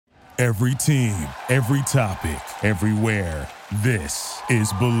Every team, every topic, everywhere. This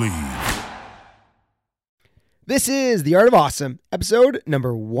is Believe. This is The Art of Awesome, episode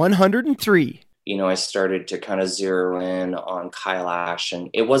number 103. I started to kind of zero in on Kailash,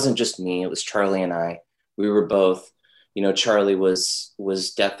 and it wasn't just me, it was Charlie and I. We were both, Charlie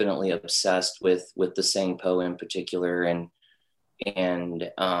was definitely obsessed with the Sangpo in particular and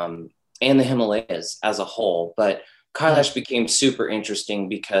the Himalayas as a whole. But Kailash became super interesting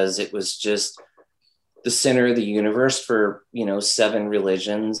because it was just the center of the universe for, 7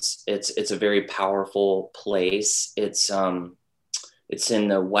 religions. It's a very powerful place. It's in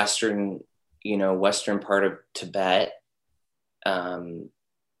the western part of Tibet. And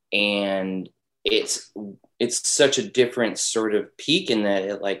it's such a different sort of peak in that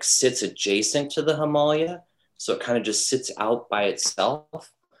it like sits adjacent to the Himalaya. So it kind of just sits out by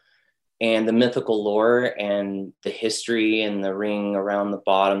itself. And the mythical lore and the history and the ring around the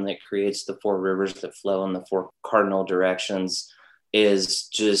bottom that creates the 4 rivers that flow in the 4 cardinal directions is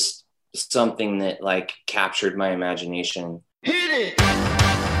just something that like captured my imagination. Hit it!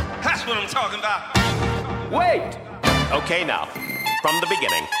 That's what I'm talking about. Wait! Okay, now, from the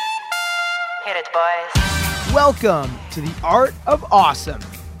beginning. Hit it, boys. Welcome to The Art of Awesome.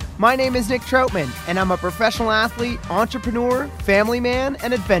 My name is Nick Troutman, and I'm a professional athlete, entrepreneur, family man,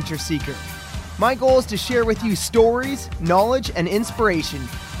 and adventure seeker. My goal is to share with you stories, knowledge, and inspiration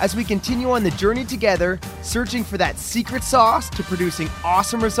as we continue on the journey together, searching for that secret sauce to producing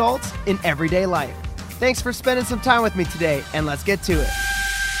awesome results in everyday life. Thanks for spending some time with me today, and let's get to it.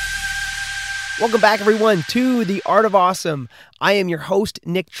 Welcome back, everyone, to The Art of Awesome. I am your host,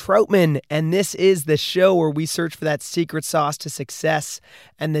 Nick Troutman, and this is the show where we search for that secret sauce to success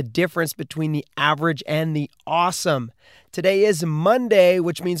and the difference between the average and the awesome. Today is Monday,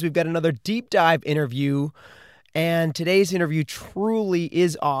 which means we've got another deep dive interview, and today's interview truly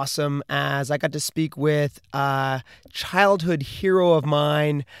is awesome as I got to speak with a childhood hero of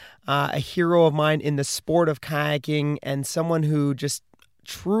mine, in the sport of kayaking, and someone who just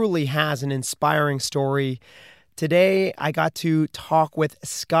truly has an inspiring story. Today, I got to talk with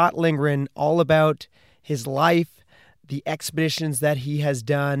Scott Lindgren all about his life, the expeditions that he has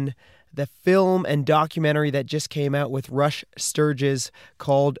done, the film and documentary that just came out with Rush Sturges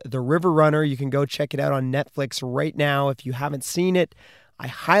called The River Runner. You can go check it out on Netflix right now. If you haven't seen it, I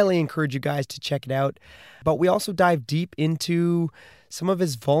highly encourage you guys to check it out. But we also dive deep into some of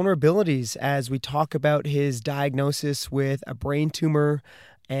his vulnerabilities as we talk about his diagnosis with a brain tumor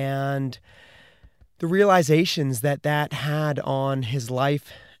and the realizations that had on his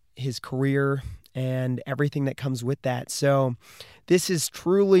life, his career, and everything that comes with that. So this is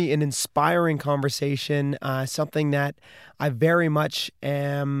truly an inspiring conversation, something that I very much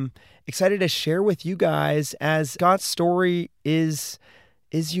am excited to share with you guys, as Scott's story is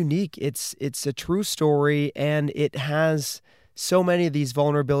unique. It's a true story, and it has so many of these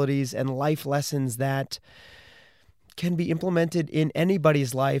vulnerabilities and life lessons that can be implemented in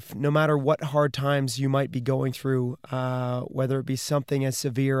anybody's life, no matter what hard times you might be going through, whether it be something as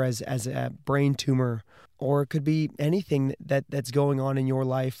severe as a brain tumor, or it could be anything that's going on in your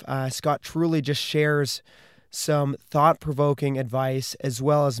life. Scott truly just shares some thought-provoking advice, as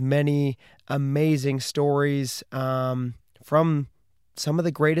well as many amazing stories from some of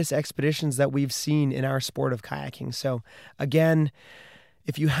the greatest expeditions that we've seen in our sport of kayaking. So again,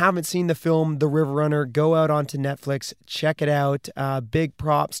 if you haven't seen the film The River Runner, go out onto Netflix, check it out. Big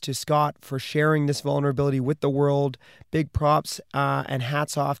props to Scott for sharing this vulnerability with the world. Big props and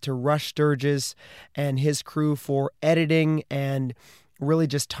hats off to Rush Sturges and his crew for editing and really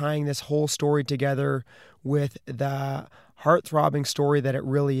just tying this whole story together with the heart-throbbing story that it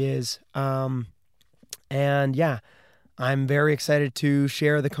really is. I'm very excited to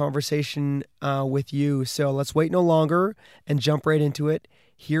share the conversation with you. So let's wait no longer and jump right into it.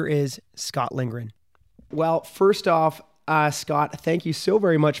 Here is Scott Lindgren. Well, first off, Scott, thank you so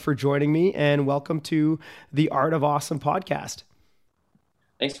very much for joining me, and welcome to the Art of Awesome podcast.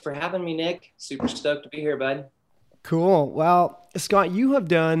 Thanks for having me, Nick. Super stoked to be here, bud. Cool. Well, Scott, you have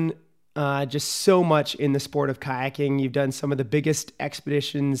done just so much in the sport of kayaking. You've done some of the biggest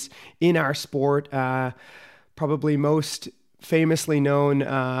expeditions in our sport. Probably most famously known, the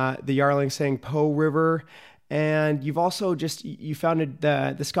Sangpo River. And you've also you founded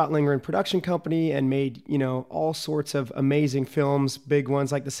the Scott Lindgren production company and made, all sorts of amazing films, big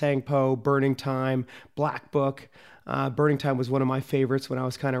ones like the Sangpo, Burning Time, Black Book. Burning Time was one of my favorites when I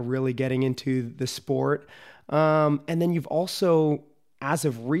was kind of really getting into the sport. And then you've also, as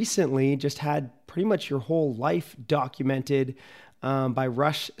of recently, just had pretty much your whole life documented by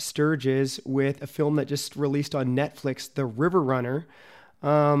Rush Sturges with a film that just released on Netflix, The River Runner.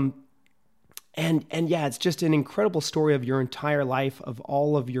 And yeah, it's just an incredible story of your entire life, of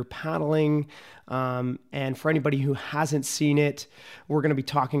all of your paddling. And for anybody who hasn't seen it, we're going to be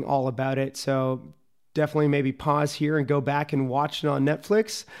talking all about it. So definitely maybe pause here and go back and watch it on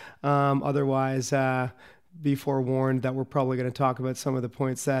Netflix. Otherwise, be forewarned that we're probably going to talk about some of the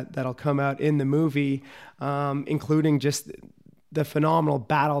points that'll come out in the movie, including just the phenomenal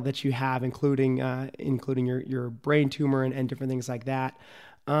battle that you have, including your brain tumor and different things like that.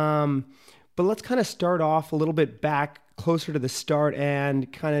 But let's kind of start off a little bit back closer to the start, and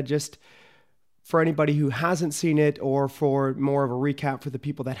kind of just for anybody who hasn't seen it, or for more of a recap for the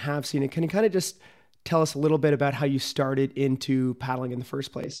people that have seen it, can you kind of just tell us a little bit about how you started into paddling in the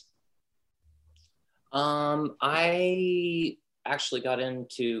first place? I actually got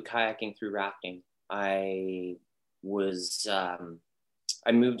into kayaking through rafting. I moved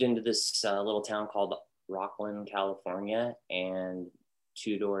into this little town called Rockland, California, and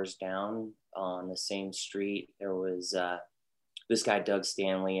 2 doors down on the same street, there was this guy, Doug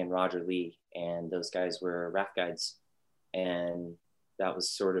Stanley, and Roger Lee, and those guys were raft guides. And that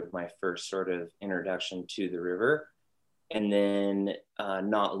was sort of my first sort of introduction to the river. And then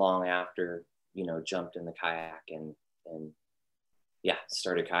not long after, jumped in the kayak and yeah,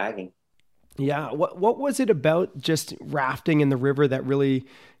 started kayaking. Yeah. What was it about just rafting in the river that really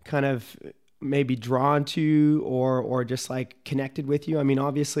kind of maybe drawn to, or just like connected with you? I mean,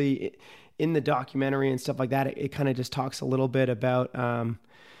 obviously in the documentary and stuff like that, it kind of just talks a little bit about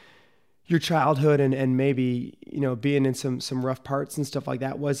your childhood and maybe, being in some rough parts and stuff like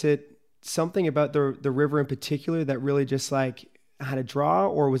that. Was it something about the river in particular that really just like had a draw,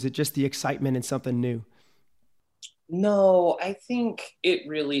 or was it just the excitement and something new? No, I think it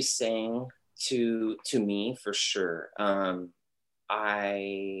really sang to me for sure. My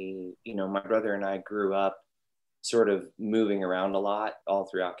brother and I grew up sort of moving around a lot all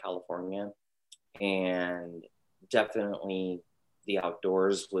throughout California, and definitely the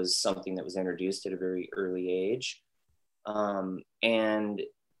outdoors was something that was introduced at a very early age. And,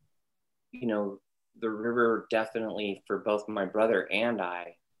 the river definitely, for both my brother and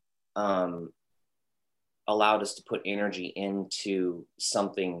I, allowed us to put energy into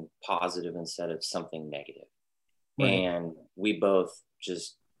something positive instead of something negative. Right. And we both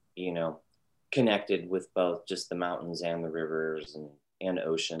just, connected with both just the mountains and the rivers and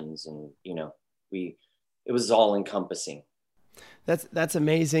oceans. And, it was all encompassing. That's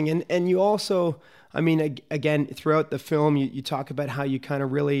amazing. And you also, I mean, again, throughout the film, you talk about how you kind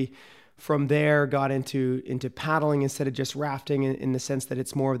of really from there got into paddling instead of just rafting, in the sense that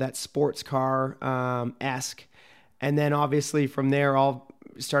it's more of that sports car esque. And then obviously from there, all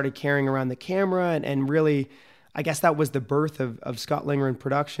started carrying around the camera and really, I guess that was the birth of Scott Lindgren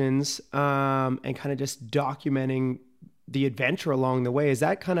Productions, and kind of just documenting the adventure along the way. Is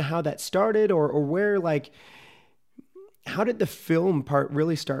that kind of how that started, or where, like, how did the film part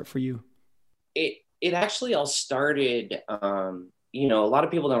really start for you? It actually all started, a lot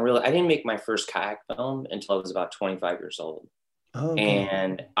of people don't realize, I didn't make my first kayak film until I was about 25 years old. Oh, okay.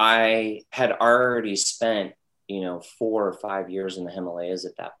 And I had already spent, 4 or 5 years in the Himalayas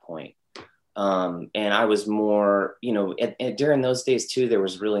at that point. And I was more, during those days too, there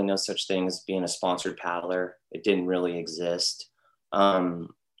was really no such thing as being a sponsored paddler. It didn't really exist.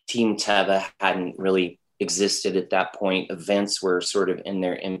 Team Teva hadn't really existed at that point. Events were sort of in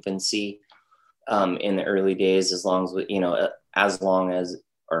their infancy in the early days, as long as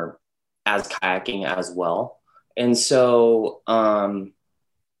kayaking as well. And so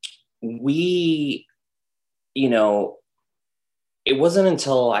it wasn't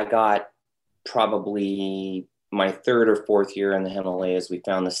until I got probably my 3rd or 4th year in the Himalayas, we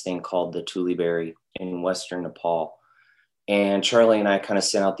found this thing called the Tule Berry in Western Nepal. And Charlie and I kind of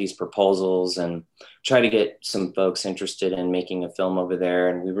sent out these proposals and tried to get some folks interested in making a film over there.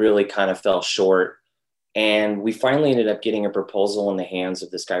 And we really kind of fell short. And we finally ended up getting a proposal in the hands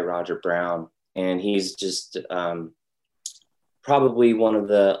of this guy, Roger Brown. And he's just probably one of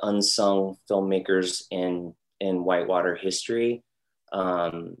the unsung filmmakers in whitewater history.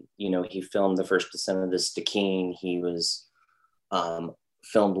 He filmed the first descent of the Stikine. He was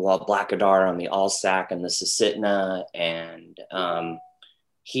filmed Blackadar on the Alsac and the Susitna, and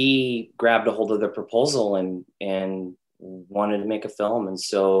he grabbed a hold of the proposal and wanted to make a film. And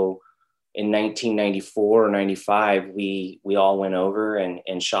so in 1994 or 95, we all went over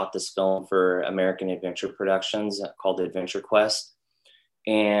and shot this film for American Adventure Productions called Adventure Quest.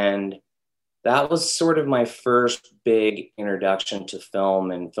 And that was sort of my first big introduction to film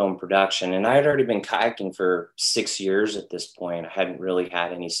and film production. And I had already been kayaking for 6 years at this point. I hadn't really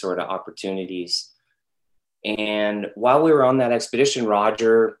had any sort of opportunities. And while we were on that expedition,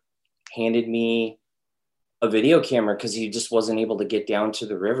 Roger handed me a video camera because he just wasn't able to get down to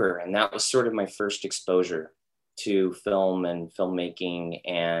the river. And that was sort of my first exposure to film and filmmaking.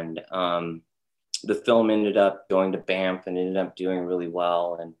 And the film ended up going to Banff and ended up doing really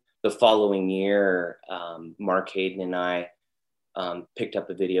well. And the following year, Mark Hayden and I picked up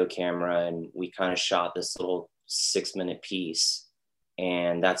a video camera and we kind of shot this little 6-minute piece.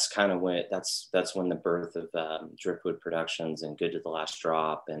 And that's kind of when that's when the birth of Driftwood Productions and Good to the Last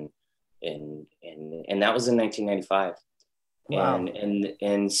Drop and that was in 1995. Wow.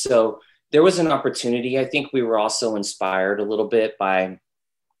 And so there was an opportunity. I think we were also inspired a little bit by,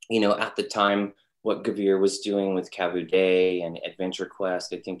 at the time, what Gavir was doing with Cavu Day and Adventure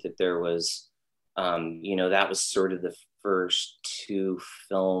Quest. I think that there was, that was sort of the first 2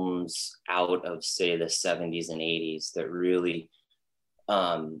 films out of, say, the 70s and 80s that really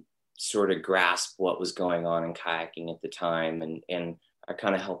sort of grasped what was going on in kayaking at the time. And I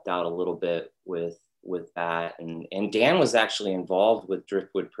kind of helped out a little bit with that. And Dan was actually involved with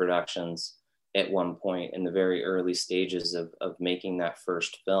Driftwood Productions at one point in the very early stages of making that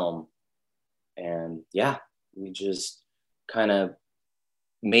first film. And yeah, we just kind of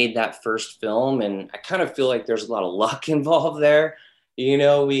made that first film. And I kind of feel like there's a lot of luck involved there.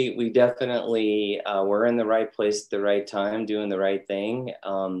 We definitely were in the right place at the right time, doing the right thing.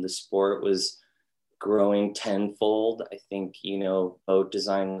 The sport was growing tenfold. I think, boat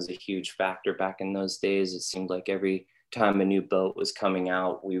design was a huge factor back in those days. It seemed like every time a new boat was coming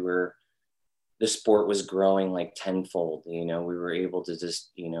out, the sport was growing like tenfold. We were able to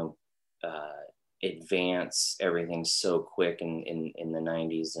just, advance everything so quick in the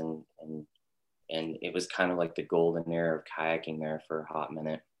 90s. And it was kind of like the golden era of kayaking there for a hot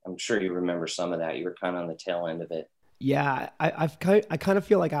minute. I'm sure you remember some of that. You were kind of on the tail end of it. Yeah, I kind of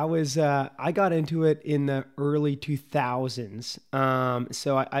feel like I got into it in the early 2000s.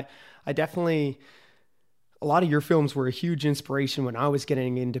 So I definitely, a lot of your films were a huge inspiration when I was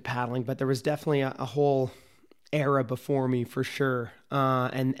getting into paddling, but there was definitely a whole era before me for sure.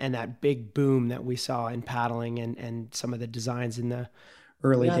 And that big boom that we saw in paddling and some of the designs in the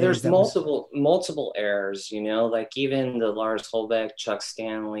early days. There's multiple eras, like even the Lars Holbeck, Chuck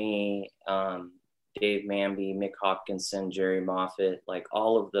Stanley, Dave Manby, Mick Hopkinson, Jerry Moffat, like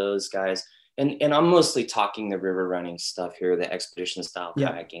all of those guys. And I'm mostly talking the river running stuff here, the expedition style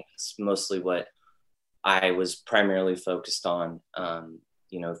kayaking. It's mostly what I was primarily focused on,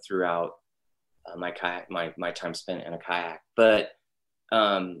 throughout my time spent in a kayak. But,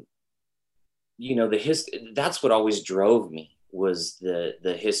 that's what always drove me, was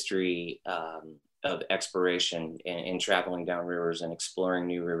the history of exploration and traveling down rivers and exploring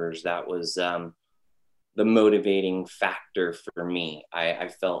new rivers. That was the motivating factor for me. I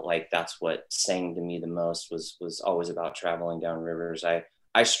felt like that's what sang to me the most, was always about traveling down rivers.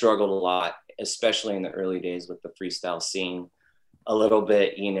 I struggled a lot, especially in the early days with the freestyle scene a little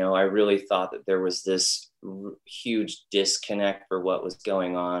bit. I really thought that there was this huge disconnect for what was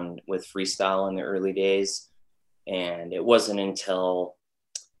going on with freestyle in the early days. And it wasn't until,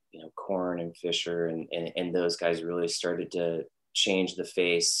 Korn and Fisher and those guys really started to change the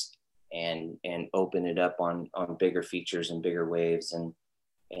face and open it up on bigger features and bigger waves. And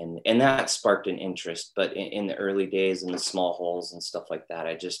that sparked an interest. But in the early days and the small holes and stuff like that,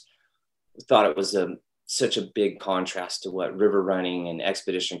 I just thought it was such a big contrast to what river running and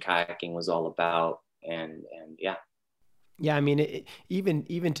expedition kayaking was all about. And yeah. Yeah, I mean,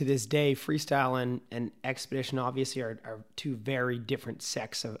 even to this day, freestyle and expedition obviously are 2 very different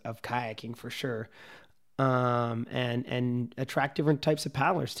sects of kayaking for sure, and attract different types of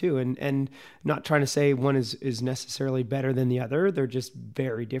paddlers too. And not trying to say one is necessarily better than the other; they're just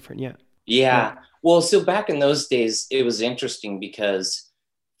very different. Yeah. Well, so back in those days, it was interesting because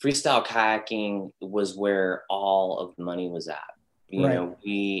freestyle kayaking was where all of the money was at.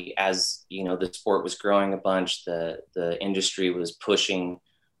 We, as the sport was growing a bunch, the industry was pushing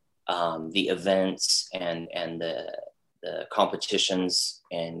the events and the competitions,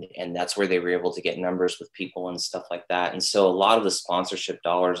 and that's where they were able to get numbers with people and stuff like that. And so a lot of the sponsorship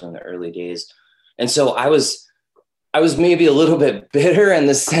dollars in the early days. And so I was maybe a little bit bitter in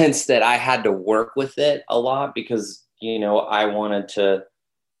the sense that I had to work with it a lot because, I wanted to,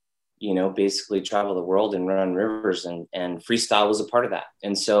 basically travel the world and run rivers, and freestyle was a part of that.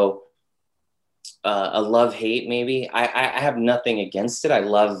 And so a love-hate, maybe. I have nothing against it. I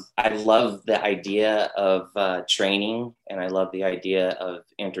love the idea of training, and I love the idea of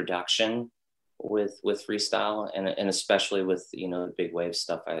introduction with freestyle, and especially with, the big wave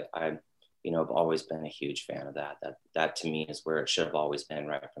stuff. I've always been a huge fan of that. That to me is where it should have always been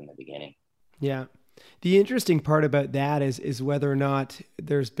right from the beginning. Yeah. The interesting part about that is whether or not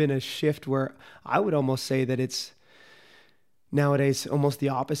there's been a shift where I would almost say that it's nowadays almost the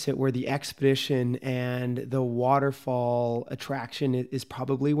opposite, where the expedition and the waterfall attraction is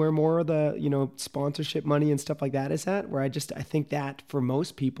probably where more of the, sponsorship money and stuff like that is at, where I think that for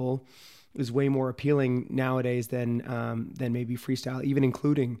most people is way more appealing nowadays than maybe freestyle, even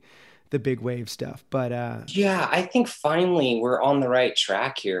including the big wave stuff. But yeah, I think finally we're on the right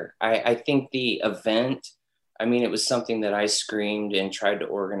track here. I think the event, I mean, it was something that I screamed and tried to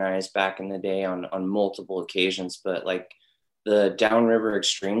organize back in the day on multiple occasions, but like the downriver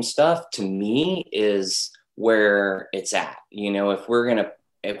extreme stuff to me is where it's at.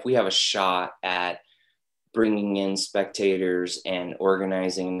 If we have a shot at bringing in spectators and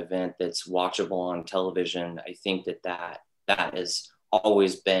organizing an event that's watchable on television, I think that has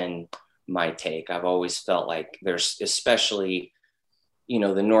always been my take. I've always felt like there's, especially,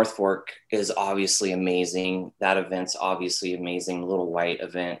 the North Fork is obviously amazing. That event's obviously amazing. The Little White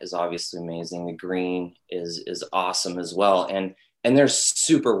event is obviously amazing. The Green is awesome as well. And they're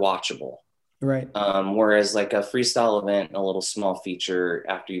super watchable. Right. Whereas like a freestyle event and a little small feature,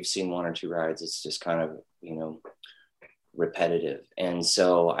 after you've seen one or two rides, it's just kind of, repetitive. And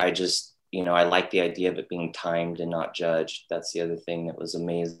so I just, I like the idea of it being timed and not judged. That's the other thing that was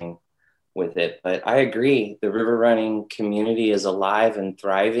amazing with it. But I agree, the river running community is alive and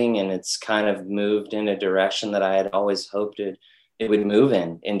thriving, and it's kind of moved in a direction that I had always hoped it would move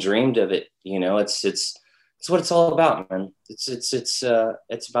in and dreamed of it. It's what it's all about, man.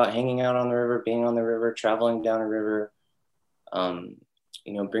 It's about hanging out on the river, being on the river, traveling down a river.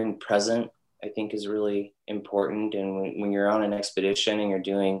 Being present, I think, is really important. And when you're on an expedition and you're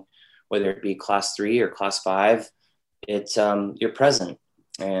doing, whether it be class 3 or class 5, it's you're present.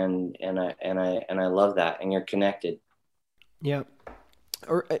 And I love that. And you're connected. Yeah.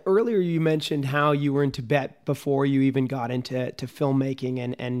 Earlier you mentioned how you were in Tibet before you even got into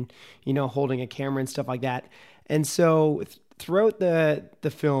filmmaking and holding a camera and stuff like that. And so throughout the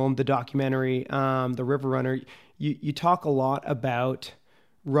film, the documentary, The River Runner, you talk a lot about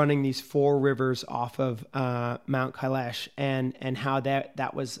running these 4 rivers off of Mount Kailash and how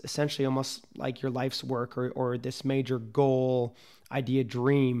that was essentially almost like your life's work or this major goal, idea,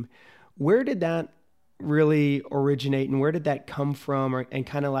 dream. Where did that really originate, and where did that come from, and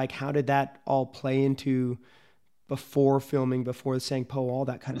kind of like how did that all play into before filming, before saying Po, all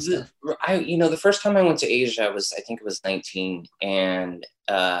that kind of stuff? The first time I went to Asia, I think it was 19, and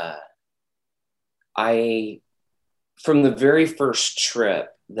from the very first trip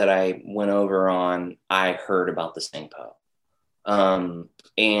that I went over on, I heard about the Sangpo.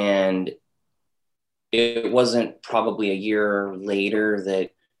 And it wasn't probably a year later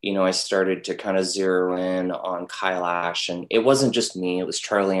that, I started to kind of zero in on Kailash. And it wasn't just me, it was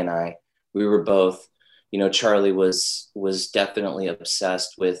Charlie and I. We were both, Charlie was definitely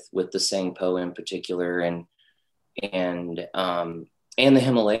obsessed with the Sangpo in particular and the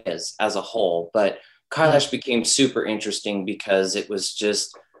Himalayas as a whole. But Kailash became super interesting because it was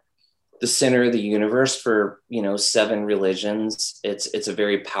just the center of the universe for, 7 religions. It's a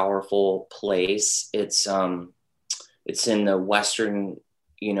very powerful place. It's in the western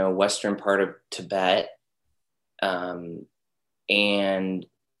part of Tibet. And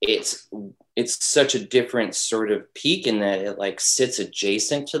it's such a different sort of peak in that it like sits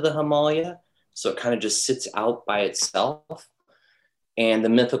adjacent to the Himalaya. So it kind of just sits out by itself. And the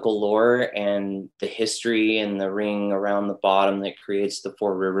mythical lore and the history and the ring around the bottom that creates the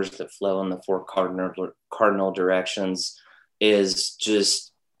 4 rivers that flow in the 4 cardinal directions is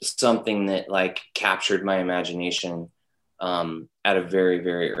just something that like captured my imagination at a very,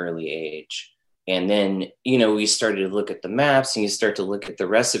 very early age. And then, we started to look at the maps and you start to look at the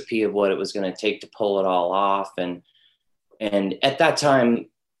recipe of what it was going to take to pull it all off. And at that time,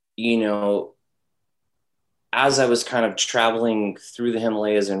 as I was kind of traveling through the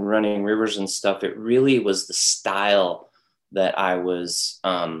Himalayas and running rivers and stuff, it really was the style that I was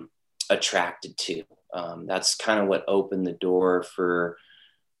attracted to. That's kind of what opened the door for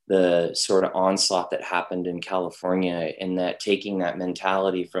the sort of onslaught that happened in California, in that taking that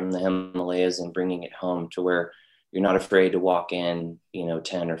mentality from the Himalayas and bringing it home to where you're not afraid to walk in,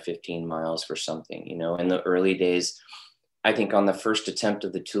 10 or 15 miles for something. In the early days, I think on the first attempt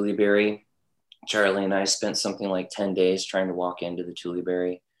of the Tuliberry, Charlie and I spent something like 10 days trying to walk into the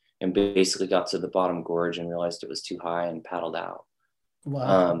Tuliberry and basically got to the bottom gorge and realized it was too high and paddled out.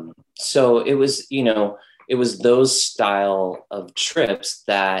 Wow. So it was, it was those style of trips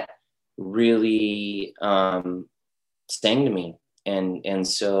that really sang to me. And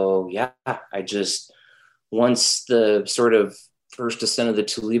so, yeah, I just, once the sort of first ascent of the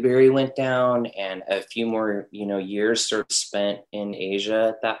Tuliberry went down, and a few more, years sort of spent in Asia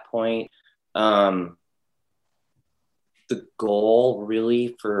at that point. The goal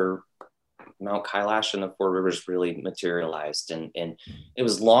really for Mount Kailash and the Four Rivers really materialized. And it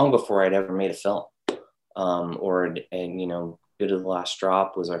was long before I'd ever made a film. Good to the Last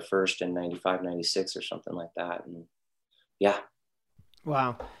Drop was our first in 95, 96 or something like that. And yeah.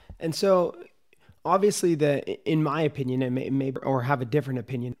 Wow. And so obviously in my opinion, and maybe or have a different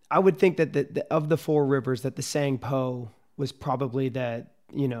opinion, I would think that of the Four Rivers, that the Sangpo was probably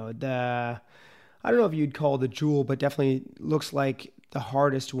I don't know if you'd call it the jewel, but definitely looks like the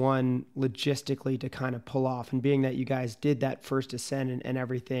hardest one logistically to kind of pull off. And being that you guys did that first ascent and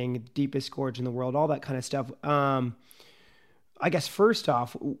everything, deepest gorge in the world, all that kind of stuff. I guess first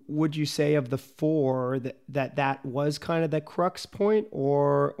off, would you say of the four that was kind of the crux point,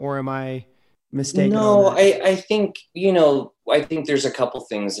 or am I mistaken? No, I think, I think there's a couple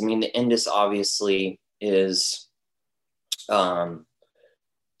things. I mean, the Indus obviously is,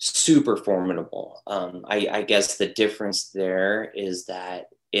 super formidable. I guess the difference there is that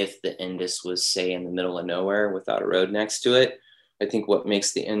if the Indus was, say, in the middle of nowhere without a road next to it, I think what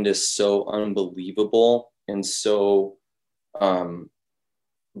makes the Indus so unbelievable and so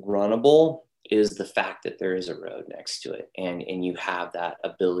runnable is the fact that there is a road next to it, and you have that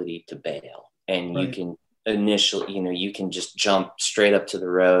ability to bail, and right. You can initially, you can just jump straight up to the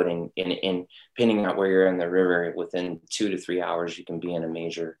road, and depending on where you're in the river, within 2 to 3 hours, you can be in a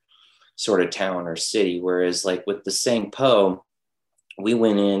major sort of town or city. Whereas like with the Sangpo, we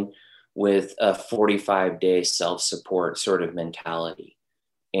went in with a 45-day self-support sort of mentality.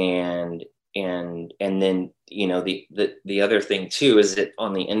 And then, the other thing too, is that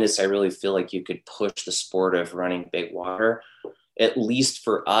on the Indus, I really feel like you could push the sport of running big water, at least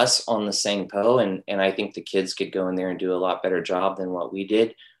for us on the Sangpo. And I think the kids could go in there and do a lot better job than what we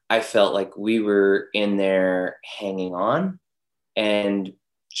did. I felt like we were in there hanging on and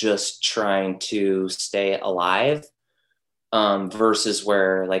just trying to stay alive, versus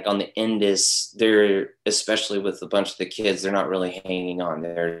where like on the Indus, they're, especially with a bunch of the kids, they're not really hanging on.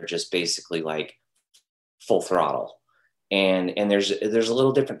 They're just basically like full throttle. And there's a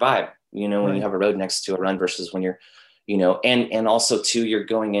little different vibe, when right. you have a road next to a run versus when you're, and also too, you're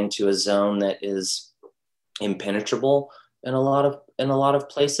going into a zone that is impenetrable in a lot of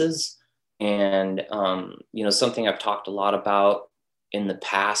places. And, something I've talked a lot about in the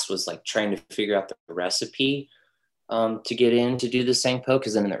past was like trying to figure out the recipe to get in to do the Sangpo,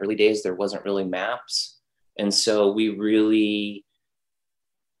 because then in the early days there wasn't really maps. And so we really,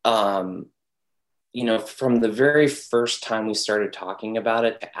 from the very first time we started talking about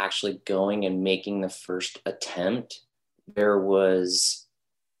it to actually going and making the first attempt,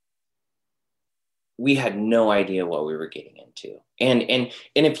 we had no idea what we were getting into. And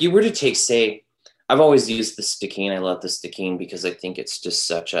if you were to take, say, I've always used the Stikine. I love the Stikine because I think it's just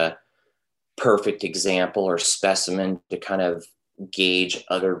such a perfect example or specimen to kind of gauge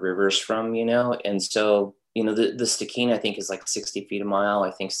other rivers from, And so, the Stikine, I think, is like 60 feet a mile.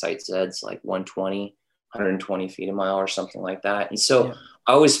 I think Site Z's like 120 feet a mile or something like that. And so yeah.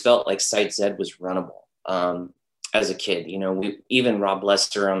 I always felt like Site Z was runnable as a kid. Even Rob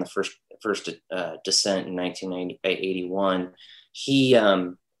Lester on the first descent in 1981, he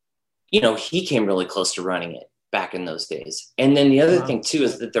came really close to running it back in those days. And then the other wow. thing too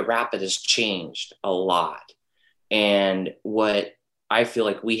is that the rapid has changed a lot. And what I feel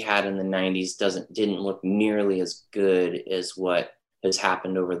like we had in the 90s didn't look nearly as good as what has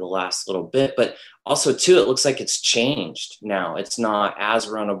happened over the last little bit. But also too, it looks like it's changed now. It's not as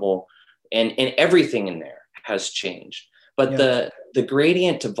runnable, and everything in there has changed. But yeah. the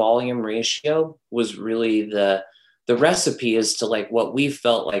gradient to volume ratio was really the recipe as to like what we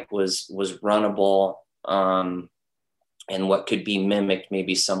felt like was runnable, and what could be mimicked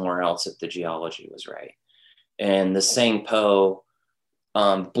maybe somewhere else if the geology was right. And the Sangpo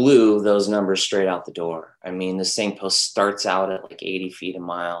blew those numbers straight out the door. I mean, the Sangpo starts out at like 80 feet a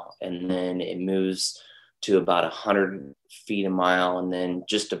mile, and then it moves to about 100 feet a mile, and then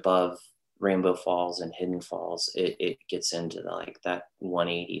just above Rainbow Falls and Hidden Falls, it gets into that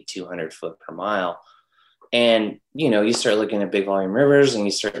 180, 200 foot per mile. And, you start looking at big volume rivers, and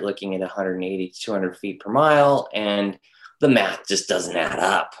you start looking at 180, 200 feet per mile, and the math just doesn't add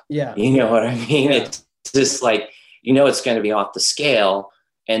up. Yeah. You know what I mean? Yeah. It's just like, it's going to be off the scale.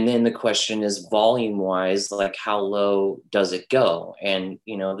 And then the question is volume wise, like how low does it go? And,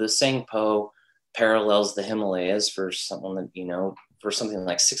 the Sangpo parallels the Himalayas for something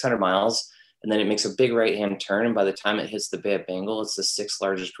like 600 miles. And then it makes a big right-hand turn. And by the time it hits the Bay of Bengal, it's the 6th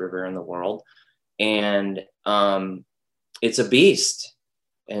largest river in the world. And it's a beast.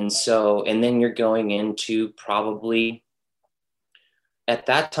 And so, and then you're going into probably at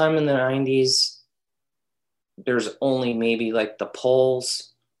that time in the 90s, there's only maybe like the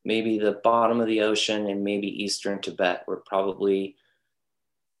poles, maybe the bottom of the ocean, and maybe Eastern Tibet were probably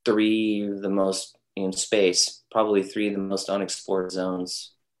three of the most in space, probably three of the most unexplored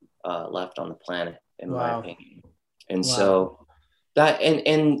zones left on the planet, in my opinion. And so that,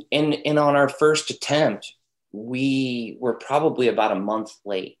 and on our first attempt, we were probably about a month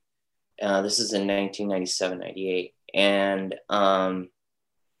late. This is in 1997, 98. And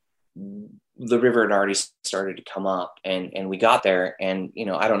the river had already started to come up, and we got there, and, you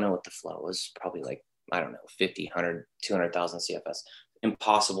know, I don't know what the flow was, probably like, I don't know, 50, 100, 200,000 CFS.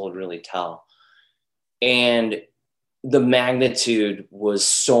 Impossible to really tell. And the magnitude was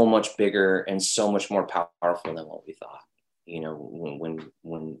so much bigger and so much more powerful than what we thought. You know,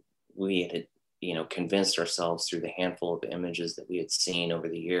 when we had, you know, convinced ourselves through the handful of images that we had seen over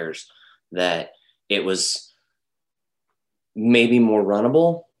the years that it was maybe more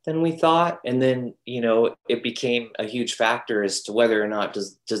runnable than we thought. And then, you know, it became a huge factor as to whether or not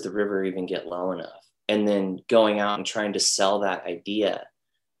does the river even get low enough. And then going out and trying to sell that idea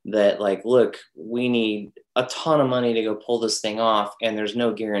that, like, look, we need a ton of money to go pull this thing off, and there's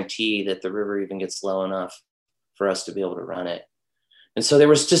no guarantee that the river even gets low enough for us to be able to run it. And so there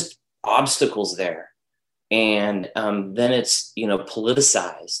was just obstacles there. And then it's, you know,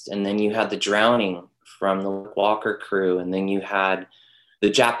 politicized. And then you had the drowning from the Walker crew. And then you had the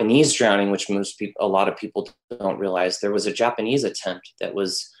Japanese drowning, which a lot of people don't realize. There was a Japanese attempt that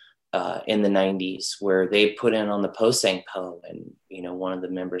was in the 90s where they put in on the Posang Po, and, you know, one of the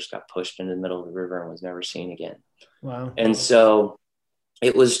members got pushed into the middle of the river and was never seen again. Wow. And so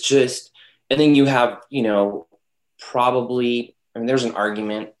it was just, and then you have, you know, probably, I mean, there's an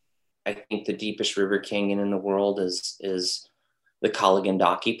argument. I think the deepest river canyon in the world is the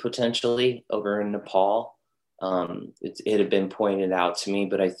Kaligandaki, potentially, over in Nepal. It had been pointed out to me,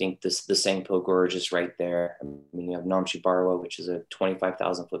 but I think the Sangpo Gorge is right there. I mean, you have Namche Barwa, which is a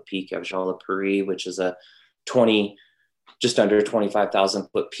 25,000 foot peak. You have Jalapuri, which is a just under 25,000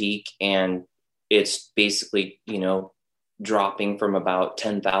 foot peak. And it's basically, you know, dropping from about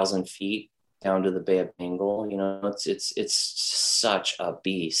 10,000 feet down to the Bay of Bengal. You know, it's such a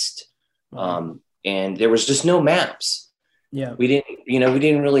beast. Wow. And there was just no maps. Yeah. We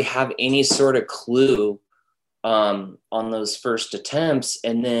didn't really have any sort of clue on those first attempts.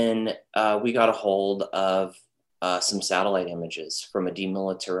 And then we got a hold of some satellite images from a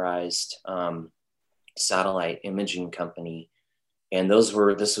demilitarized satellite imaging company. And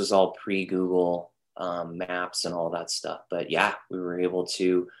this was all pre-Google maps and all that stuff. But yeah, we were able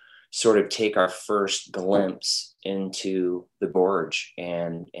to sort of take our first glimpse into the gorge.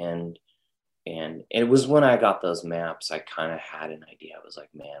 And it was when I got those maps, I kind of had an idea. I was like,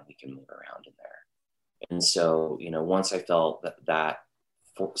 man, we can move around in there. And so, you know, once I felt that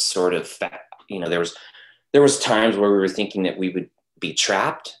sort of, you know, there was times where we were thinking that we would be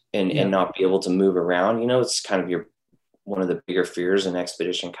trapped and not be able to move around. You know, it's kind of one of the bigger fears in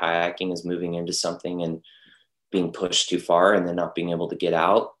expedition kayaking is moving into something and being pushed too far and then not being able to get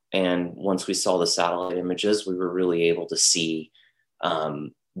out. And once we saw the satellite images, we were really able to see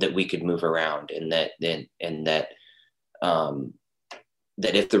that we could move around, and that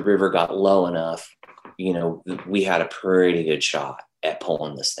if the river got low enough, you know, we had a pretty good shot at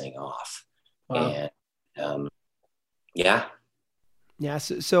pulling this thing off. Wow. And yeah.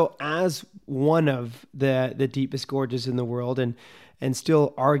 So as one of the deepest gorges in the world, and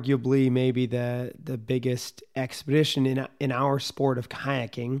still arguably maybe the biggest expedition in our sport of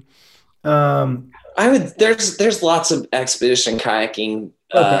kayaking, there's lots of expedition kayaking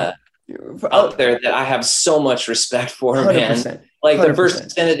out there that I have so much respect for, 100%, man. Like 100%. The first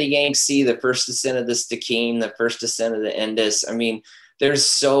descent of the Yangtze, the first descent of the Stikine, the first descent of the Indus. I mean, there's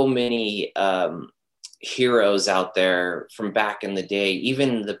so many heroes out there from back in the day.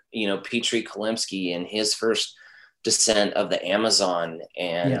 Even Petri Kolimsky and his first descent of the Amazon,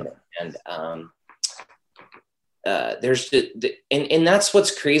 and there's and that's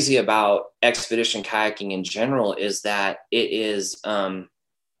what's crazy about expedition kayaking in general, is that it is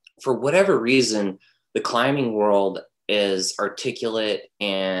for whatever reason, the climbing world is articulate,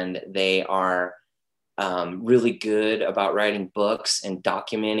 and they are really good about writing books and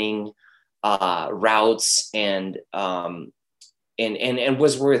documenting routes, and was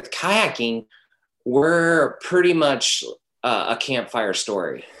with kayaking, we're pretty much a campfire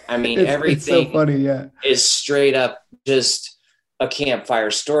story. I mean, everything so funny, is straight up just a campfire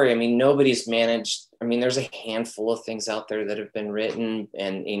story. I mean, nobody's managed I mean, there's a handful of things out there that have been written,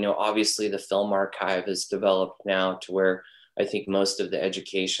 and, you know, obviously the film archive has developed now to where I think most of the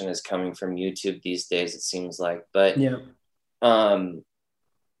education is coming from YouTube these days, it seems like. But Yeah.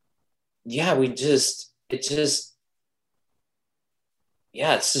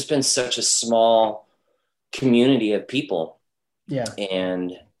 Yeah, it's just been such a small community of people. Yeah.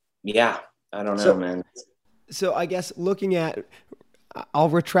 And yeah, I don't know, man. So I guess I'll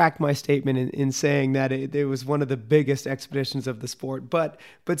retract my statement in saying that it was one of the biggest expeditions of the sport, but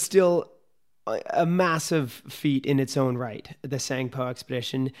still a massive feat in its own right, the Sangpo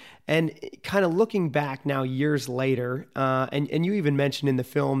expedition. And kind of looking back now years later, and you even mentioned in the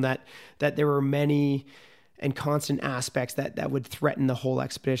film that there were many and constant aspects that would threaten the whole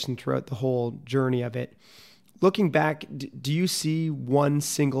expedition throughout the whole journey of it. Looking back, do you see one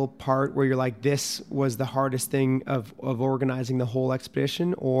single part where you're like, this was the hardest thing of organizing the whole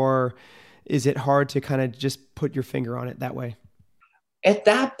expedition, or is it hard to kind of just put your finger on it that way? At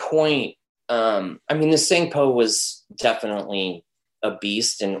that point, I mean, the Sangpo was definitely a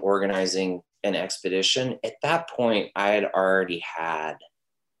beast in organizing an expedition. At that point, I had already had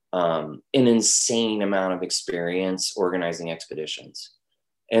an insane amount of experience organizing expeditions.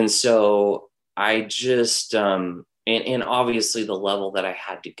 And so I just, and obviously the level that I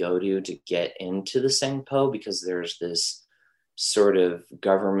had to go to get into the Sangpo, because there's this sort of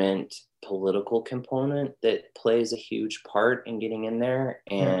government political component that plays a huge part in getting in there.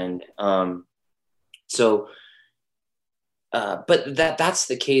 And but that's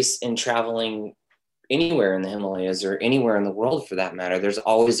the case in traveling anywhere in the Himalayas or anywhere in the world for that matter. There's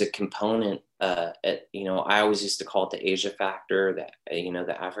always a component, you know, I always used to call it the Asia factor,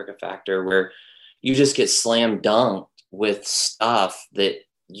 the Africa factor, where you just get slam dunked with stuff that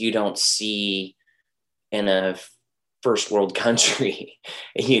you don't see in a first world country,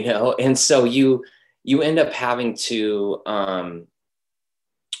 you know? And so you end up having to,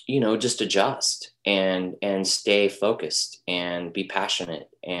 you know, just adjust and stay focused and be passionate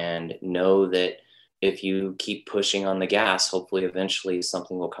and know that if you keep pushing on the gas, hopefully eventually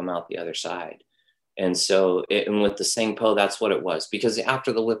something will come out the other side. And so, and with the Sangpo, that's what it was. Because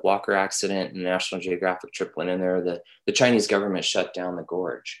after the Lick Walker accident and the National Geographic trip went in there, the Chinese government shut down the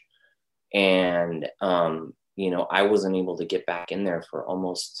gorge. And, you know, I wasn't able to get back in there for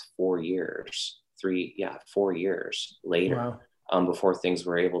almost 4 years later. Wow. Before things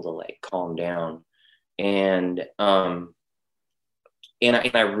were able to like calm down. And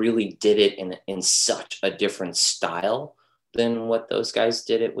I really did it in such a different style than what those guys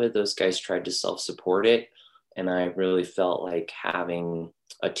did it with. Those guys tried to self-support it. And I really felt like having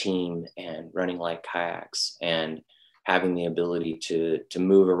a team and running light kayaks and having the ability to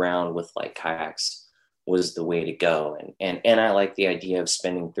move around with light kayaks was the way to go. And I like the idea of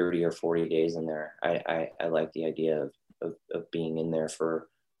spending 30 or 40 days in there. I like the idea of being in there for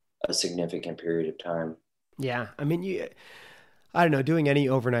a significant period of time. Yeah. I mean, I don't know, doing any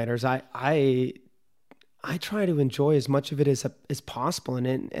overnighters, I try to enjoy as much of it as possible.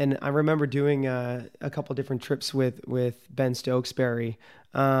 And I remember doing a couple different trips with Ben Stokesbury.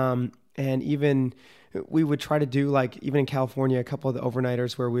 And even we would try to do, like, even in California, a couple of the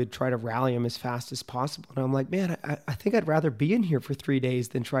overnighters where we'd try to rally them as fast as possible. And I'm like, man, I think I'd rather be in here for 3 days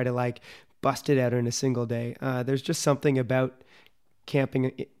than try to like bust it out in a single day. There's just something about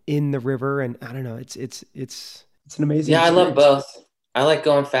camping in the river, and I don't know, it's an amazing experience. I love both. I like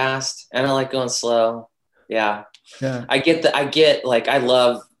going fast and I like going slow. Yeah. I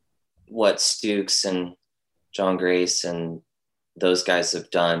love what Stukes and John Grace and those guys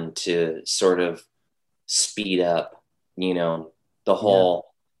have done to sort of speed up, you know, the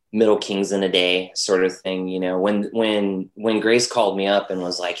whole Middle Kings in a day sort of thing. You know, when Grace called me up and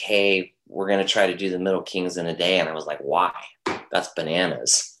was like, hey, we're going to try to do the Middle Kings in a day. And I was like, why? That's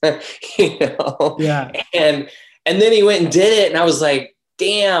bananas, you know? Yeah. And then he went and did it. And I was like,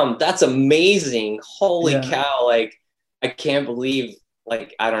 damn, that's amazing. Holy cow. Like, I can't believe,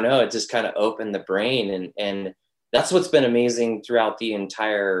 like, I don't know. It just kind of opened the brain. And that's what's been amazing throughout the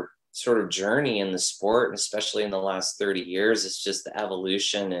entire sort of journey in the sport, and especially in the last 30 years. It's just the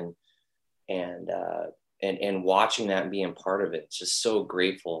evolution and watching that and being part of it. It's just so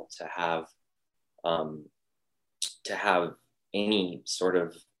grateful to have any sort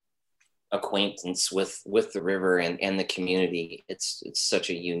of acquaintance with the river and the community. It's such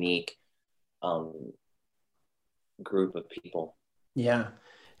a unique group of people. Yeah.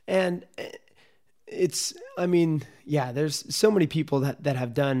 And there's so many people that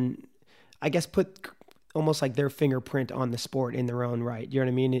have done, I guess, put almost like their fingerprint on the sport in their own right. You know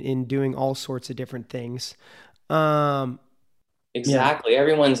what I mean? In doing all sorts of different things. Exactly.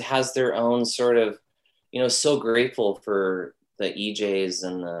 Everyone has their own sort of so grateful for the EJs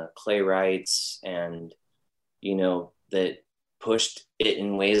and the playwrights and, that pushed it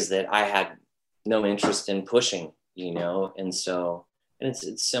in ways that I had no interest in pushing, and so, and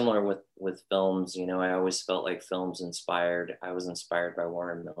it's similar with films. I always felt like I was inspired by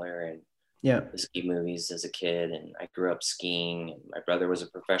Warren Miller and the ski movies as a kid, and I grew up skiing, and my brother was a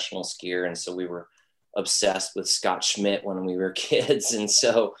professional skier, and so we were obsessed with Scott Schmidt when we were kids. And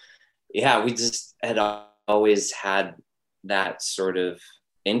so yeah, we just had always had that sort of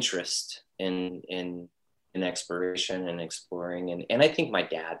interest in exploration and exploring. And I think my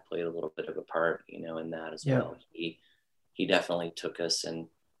dad played a little bit of a part, in that as well. He definitely took us in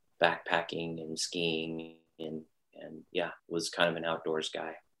backpacking and skiing and yeah, was kind of an outdoors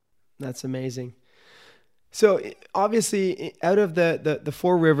guy. That's amazing. So obviously, out of the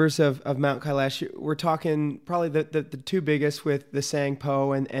four rivers of Mount Kailash, we're talking probably the two biggest, with the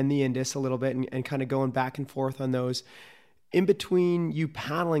Sangpo and the Indus a little bit, and kind of going back and forth on those. In between you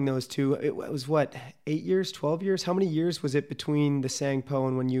paddling those two, it was what, 8 years, 12 years? How many years was it between the Sangpo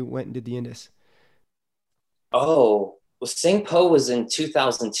and when you went and did the Indus? Oh, well, Sangpo was in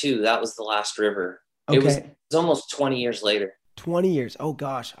 2002. That was the last river. Okay. It was almost 20 years later. 20 years. Oh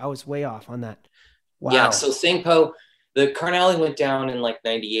gosh, I was way off on that. Wow. Yeah, so Sangpo, the Carnally went down in like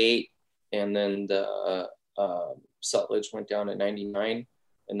 98, and then the Sutlej went down in 99,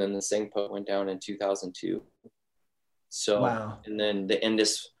 and then the Sangpo went down in 2002. So, wow. And then the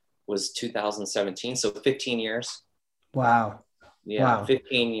Indus was 2017, so 15 years. Wow. Yeah, wow.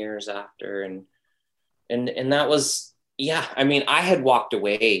 15 years after. And that was, yeah, I mean, I had walked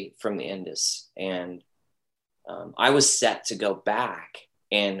away from the Indus, and I was set to go back.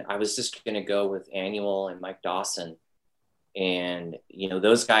 And I was just going to go with Annual and Mike Dawson. And,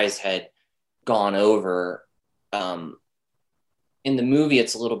 those guys had gone over. In the movie,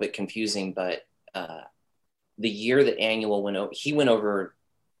 it's a little bit confusing, but the year that Annual went over, he went over.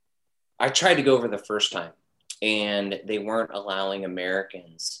 I tried to go over the first time, and they weren't allowing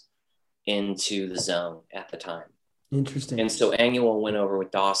Americans into the zone at the time. Interesting. And so Annual went over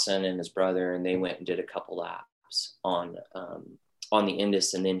with Dawson and his brother, and they went and did a couple laps on the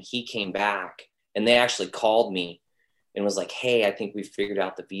Indus, and then he came back, and they actually called me and was like, hey, I think we figured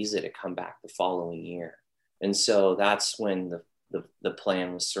out the visa to come back the following year. And so that's when the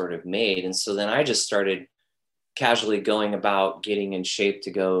plan was sort of made. And so then I just started casually going about getting in shape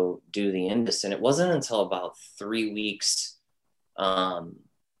to go do the Indus. And it wasn't until about 3 weeks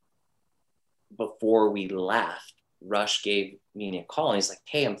before we left, Rush gave me a call, and he's like,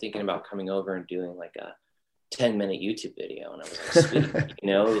 hey, I'm thinking about coming over and doing like a 10-minute YouTube video. And I was like,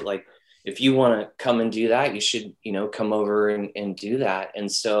 sweet, like if you want to come and do that, you should, come over and do that. And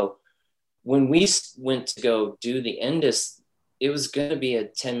so when we went to go do the Indus, it was going to be a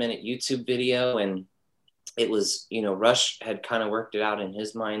 10-minute YouTube video. And it was, Rush had kind of worked it out in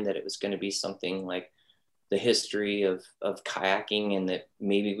his mind that it was going to be something like the history of kayaking, and that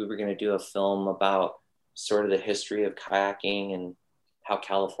maybe we were going to do a film about sort of the history of kayaking and how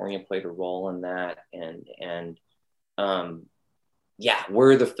California played a role in that. And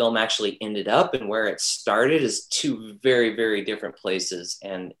where the film actually ended up and where it started is two very, very different places.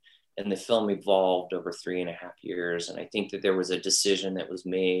 And the film evolved over 3.5 years. And I think that there was a decision that was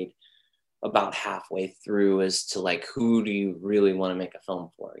made about halfway through as to like, who do you really want to make a film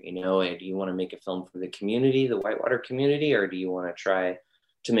for? And do you want to make a film for the community, the whitewater community, or do you want to try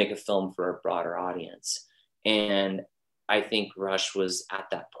to make a film for a broader audience? And I think Rush was at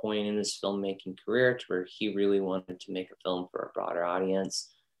that point in his filmmaking career to where he really wanted to make a film for a broader audience.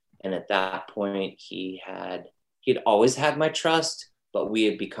 And at that point, he'd always had my trust, but we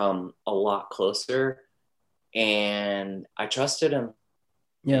had become a lot closer, and I trusted him.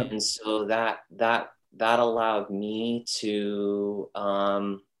 Yeah. And so that allowed me to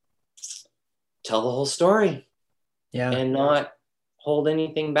tell the whole story, and not hold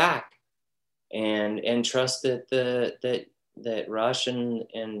anything back. And trust that Rush and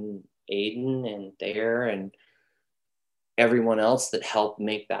Aiden and Thayer and everyone else that helped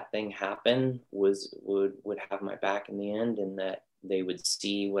make that thing happen would have my back in the end, and that they would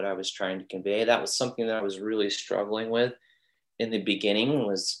see what I was trying to convey. That was something that I was really struggling with in the beginning,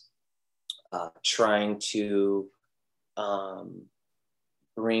 was trying to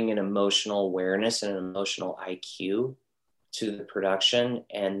bring an emotional awareness and an emotional IQ to the production.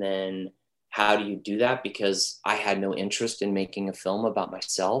 And then how do you do that? Because I had no interest in making a film about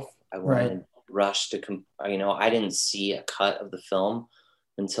myself. I wanted Rush to I didn't see a cut of the film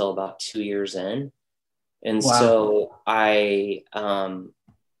until about 2 years in. And so and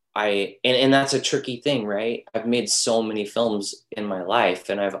that's a tricky thing, right? I've made so many films in my life,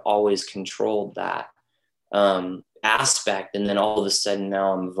 and I've always controlled that. aspect. And then all of a sudden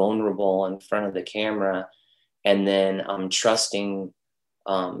now I'm vulnerable in front of the camera, and then I'm trusting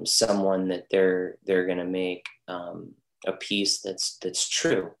someone that they're going to make a piece that's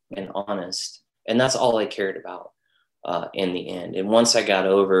true and honest. And that's all I cared about in the end. And once I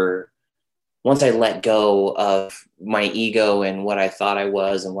let go of my ego and what I thought I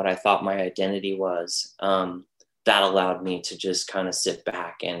was and what I thought my identity was, that allowed me to just kind of sit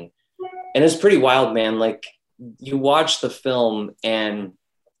back. And it's pretty wild, man. Like, you watch the film and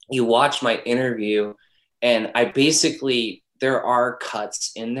you watch my interview, and there are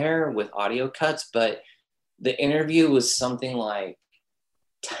cuts in there with audio cuts, but the interview was something like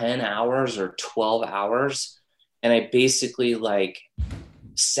 10 hours or 12 hours. And I basically like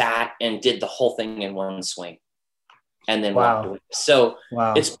sat and did the whole thing in one swing and then walked away. So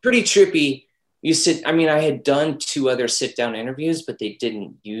It's pretty trippy. I had done 2 other sit down interviews, but they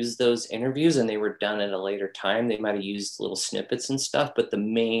didn't use those interviews, and they were done at a later time. They might've used little snippets and stuff, but the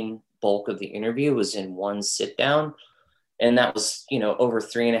main bulk of the interview was in one sit down. And that was, over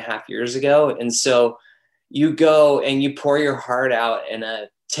 3.5 years ago. And so you go and you pour your heart out in a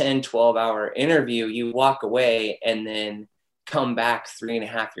 10, 12 hour interview, you walk away and then come back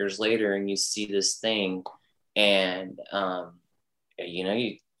 3.5 years later and you see this thing, and, I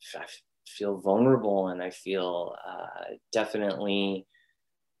feel vulnerable, and I feel definitely,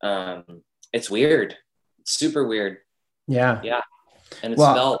 it's weird. It's super weird. Yeah. Yeah. And it's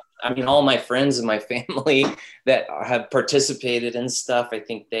felt, all my friends and my family that have participated in stuff, I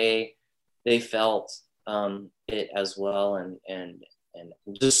think they felt it as well. And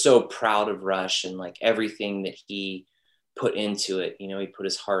I'm just so proud of Rush and like everything that he put into it. He put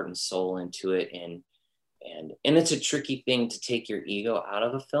his heart and soul into it. And it's a tricky thing to take your ego out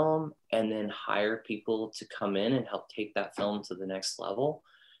of a film and then hire people to come in and help take that film to the next level.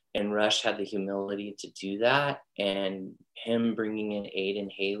 And Rush had the humility to do that. And him bringing in Aidan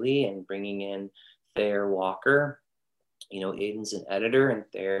Haley and bringing in Thayer Walker, Aidan's an editor and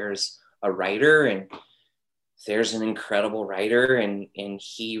Thayer's a writer, and Thayer's an incredible writer. And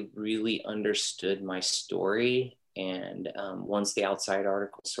he really understood my story. And once the Outside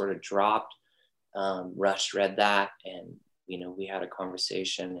article sort of dropped, Rush read that, and, we had a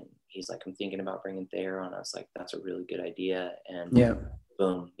conversation, and he's like, I'm thinking about bringing Thayer on. I was like, that's a really good idea. And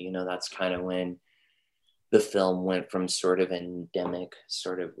boom, that's kind of when the film went from sort of an endemic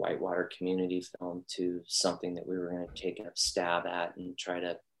sort of whitewater community film to something that we were going to take a stab at and try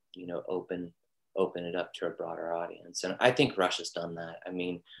to, open it up to a broader audience. And I think Rush has done that.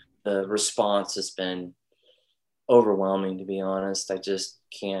 The response has been overwhelming, to be honest. I just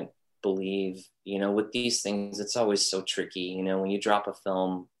can't believe, with these things, it's always so tricky, when you drop a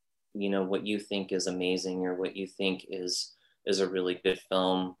film, what you think is amazing or what you think is a really good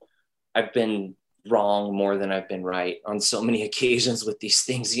film. I've been wrong more than I've been right on so many occasions with these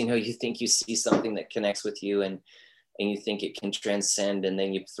things. You think you see something that connects with you and you think it can transcend, and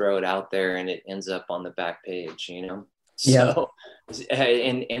then you throw it out there and it ends up on the back page, So,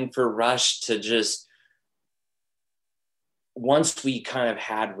 and for Rush to just, once we kind of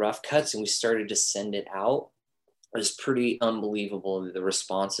had rough cuts and we started to send it out, it was pretty unbelievable, the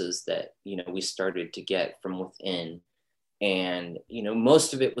responses that, we started to get from within. And,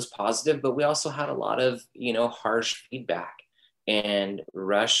 most of it was positive, but we also had a lot of, harsh feedback. And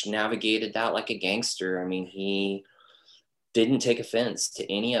Rush navigated that like a gangster. He didn't take offense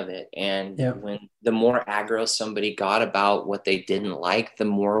to any of it. And when the more aggro somebody got about what they didn't like, the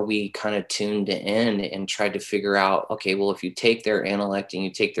more we kind of tuned in and tried to figure out, okay, well, if you take their intellect and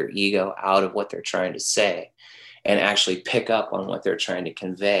you take their ego out of what they're trying to say and actually pick up on what they're trying to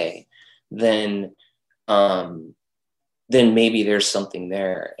convey, then maybe there's something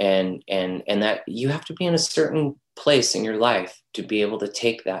there. And that you have to be in a certain place in your life to be able to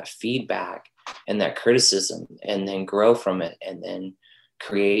take that feedback and that criticism and then grow from it and then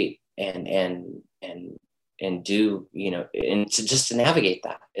create and do, and to navigate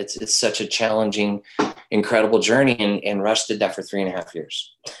that. It's such a challenging, incredible journey. And Rush did that for 3.5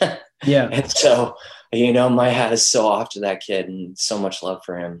 years. Yeah. And so, my hat is so off to that kid and so much love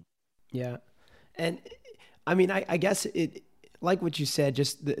for him. Yeah. And I guess it, like what you said,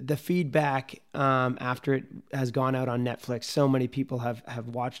 just the feedback after it has gone out on Netflix, so many people have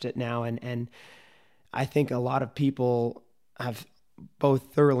watched it now. And I think a lot of people have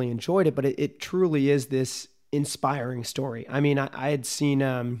both thoroughly enjoyed it, but it truly is this inspiring story. I had seen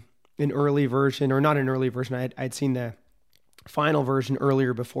an early version, or not an early version. I'd seen the final version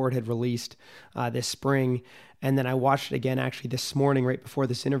earlier before it had released this spring. And then I watched it again actually this morning, right before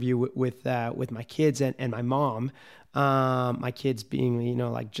this interview with my kids and my mom. My kids being,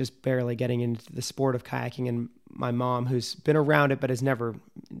 like just barely getting into the sport of kayaking, and my mom, who's been around it but has never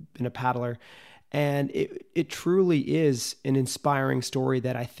been a paddler. And it truly is an inspiring story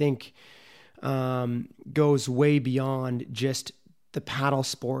that I think goes way beyond just the paddle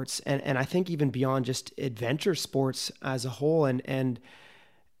sports, and I think even beyond just adventure sports as a whole. And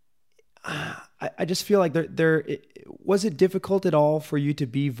I just feel like was it difficult at all for you to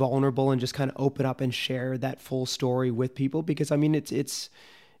be vulnerable and just kind of open up and share that full story with people? Because I mean, it's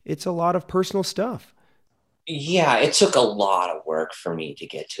a lot of personal stuff. Yeah, it took a lot of work for me to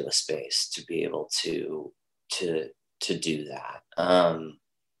get to a space to be able to do that.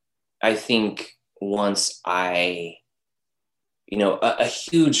 I think once a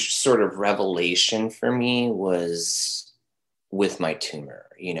huge sort of revelation for me was with my tumor.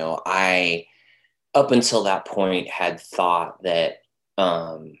 I, up until that point, had thought that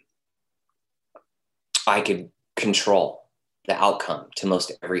I could control the outcome to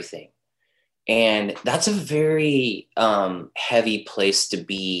most everything. And that's a very heavy place to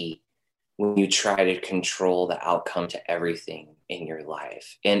be when you try to control the outcome to everything in your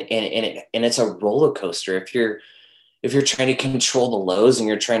life. And it's a roller coaster. If you're trying to control the lows and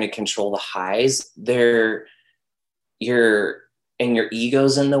you're trying to control the highs, your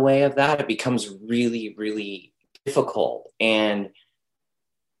ego's in the way of that, it becomes really, really difficult. And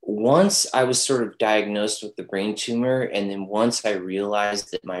once I was sort of diagnosed with the brain tumor, and then once I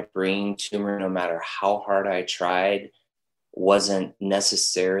realized that my brain tumor, no matter how hard I tried, wasn't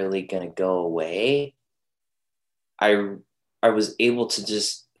necessarily going to go away, I was able to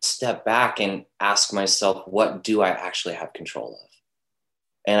just step back and ask myself, what do I actually have control of?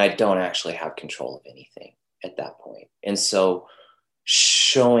 And I don't actually have control of anything at that point. And so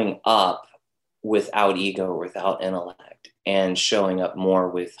showing up without ego, without intellect, and showing up more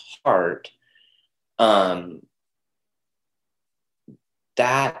with heart,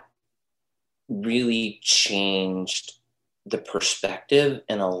 that really changed the perspective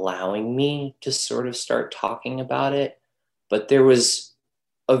and allowing me to sort of start talking about it. But there was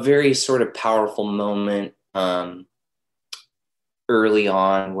a very sort of powerful moment early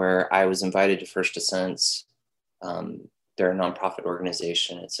on where I was invited to First Ascents. They're a nonprofit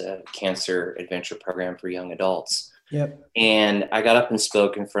organization. It's a cancer adventure program for young adults. Yep. And I got up and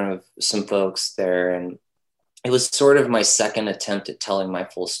spoke in front of some folks there. And it was sort of my second attempt at telling my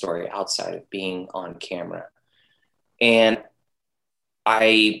full story outside of being on camera. And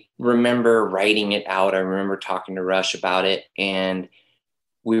I remember writing it out. I remember talking to Rush about it. And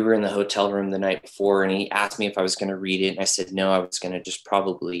we were in the hotel room the night before, and he asked me if I was going to read it. And I said, no, I was going to just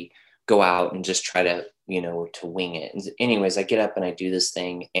probably go out and just try to, to wing it. And anyways, I get up and I do this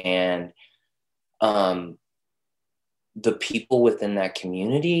thing. And the people within that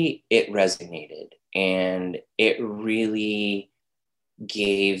community, it resonated. And it really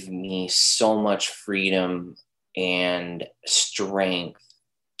gave me so much freedom and strength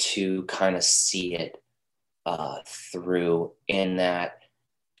to kind of see it through, in that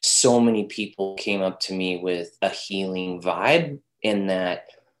so many people came up to me with a healing vibe. In that,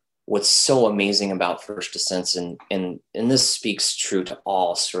 what's so amazing about First Ascents, and this speaks true to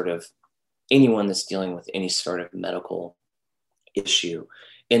all sort of anyone that's dealing with any sort of medical issue,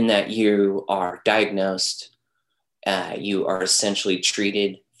 in that you are diagnosed, you are essentially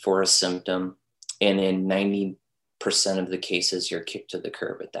treated for a symptom, and in 90% of the cases, you're kicked to the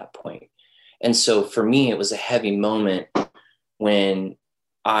curb at that point. And so for me, it was a heavy moment when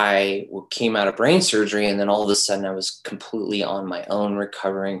I came out of brain surgery, and then all of a sudden I was completely on my own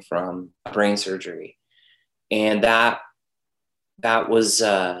recovering from brain surgery. And that was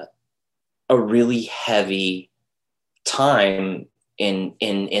a really heavy time in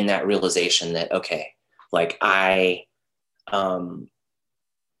that realization that, okay, like I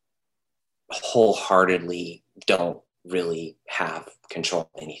wholeheartedly don't really have control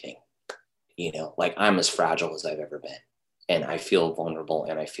of anything, like I'm as fragile as I've ever been. And I feel vulnerable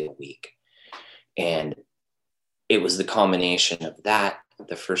and I feel weak. And it was the combination of that,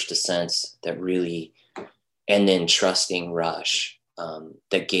 the First Ascents, that really, and then trusting Rush,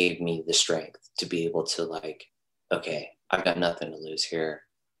 that gave me the strength to be able to, like, okay, I've got nothing to lose here.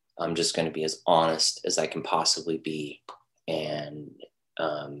 I'm just going to be as honest as I can possibly be. And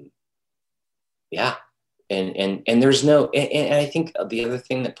yeah. And there's no, and I think the other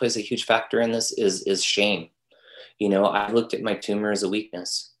thing that plays a huge factor in this is shame. I looked at my tumor as a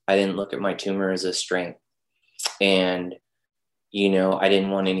weakness. I didn't look at my tumor as a strength. And, I didn't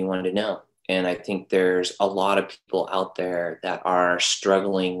want anyone to know. And I think there's a lot of people out there that are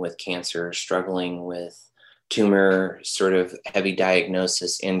struggling with cancer, struggling with tumor, sort of heavy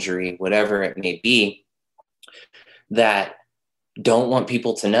diagnosis, injury, whatever it may be, that don't want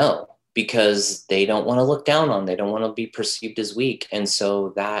people to know because they don't want to look down on, they don't want to be perceived as weak. And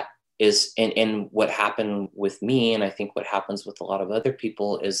so that is, and what happened with me, and I think what happens with a lot of other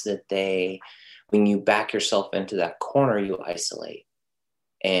people, is that when you back yourself into that corner, you isolate.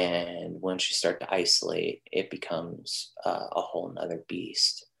 And once you start to isolate, it becomes a whole nother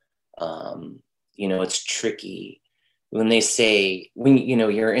beast. It's tricky when they say, when,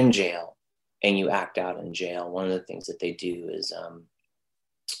 you're in jail and you act out in jail, one of the things that they do is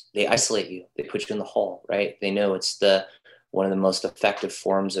they isolate you. They put you in the hole, right? They know it's one of the most effective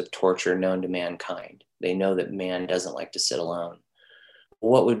forms of torture known to mankind. They know that man doesn't like to sit alone.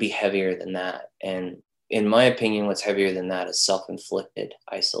 What would be heavier than that? And in my opinion, what's heavier than that is self-inflicted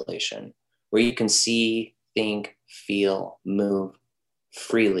isolation, where you can see, think, feel, move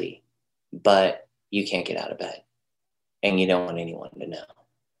freely, but you can't get out of bed and you don't want anyone to know.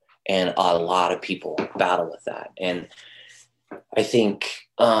 And a lot of people battle with that. And I think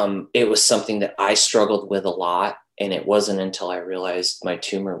it was something that I struggled with a lot. And it wasn't until I realized my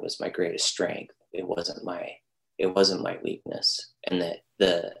tumor was my greatest strength. It wasn't my weakness. And that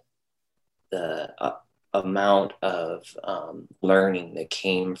the amount of learning that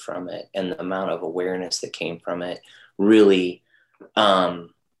came from it and the amount of awareness that came from it really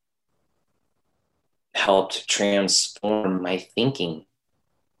helped transform my thinking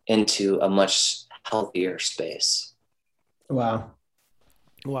into a much healthier space. Wow.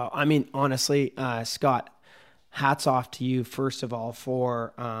 I mean, honestly, Scott, hats off to you, first of all,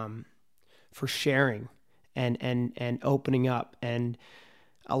 for sharing and opening up and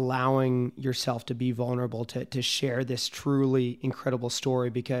allowing yourself to be vulnerable to share this truly incredible story,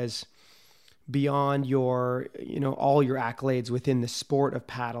 because beyond your, all your accolades within the sport of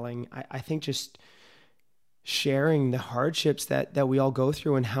paddling, I think just sharing the hardships that we all go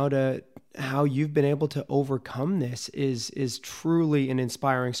through and how you've been able to overcome this is truly an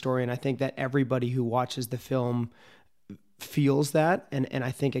inspiring story. And I think that everybody who watches the film feels that. And I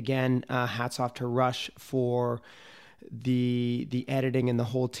think, again, hats off to Rush for the editing and the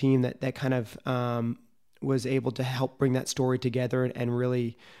whole team that kind of was able to help bring that story together and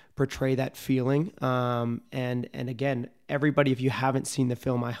really portray that feeling. And again, everybody, if you haven't seen the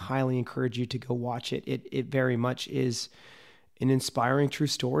film, I highly encourage you to go watch it. It very much is an inspiring true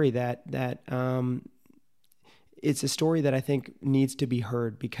story that it's a story that I think needs to be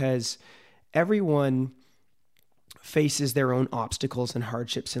heard, because everyone faces their own obstacles and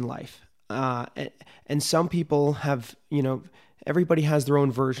hardships in life. And some people have, everybody has their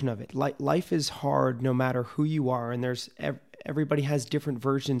own version of it. Life is hard no matter who you are. And everybody has different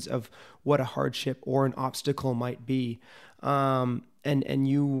versions of what a hardship or an obstacle might be. And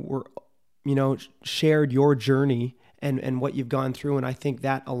you were, shared your journey and what you've gone through. And I think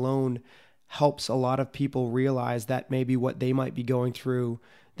that alone helps a lot of people realize that maybe what they might be going through,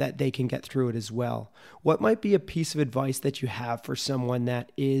 that they can get through it as well. What might be a piece of advice that you have for someone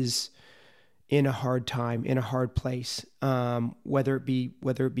that is in a hard time, in a hard place, whether it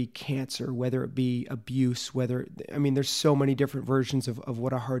be cancer, whether it be abuse, there's so many different versions of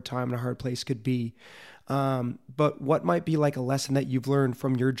what a hard time and a hard place could be. But what might be like a lesson that you've learned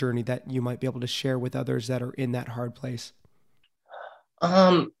from your journey that you might be able to share with others that are in that hard place?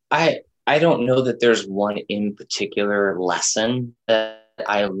 I don't know that there's one in particular lesson that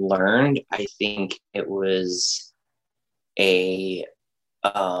I learned. I think it was a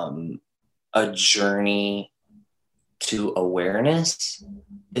journey to awareness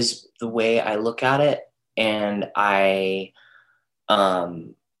is the way I look at it. And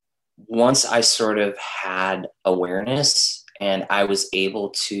once I sort of had awareness and I was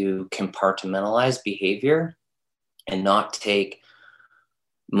able to compartmentalize behavior and not take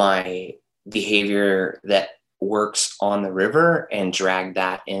my behavior that works on the river and drag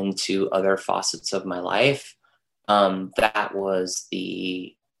that into other facets of my life, that was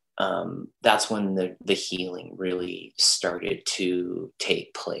that's when the healing really started to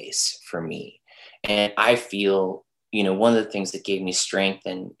take place for me. And I feel, one of the things that gave me strength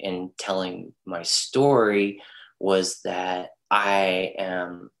in telling my story was that I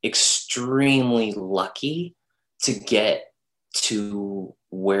am extremely lucky to get to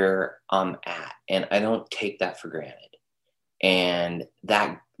where I'm at. And I don't take that for granted. And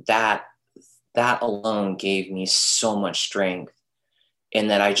that alone gave me so much strength, and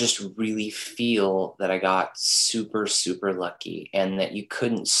that I just really feel that I got super, super lucky, and that you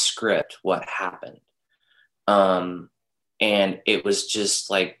couldn't script what happened. And it was just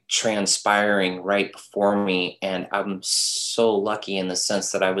like transpiring right before me. And I'm so lucky in the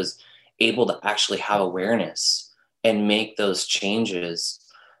sense that I was able to actually have awareness and make those changes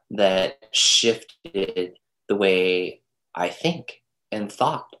that shifted the way I think and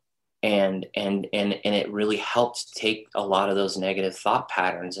thought. And it really helped take a lot of those negative thought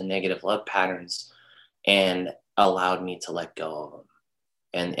patterns and negative love patterns and allowed me to let go of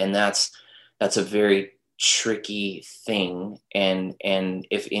them. And that's a very tricky thing. And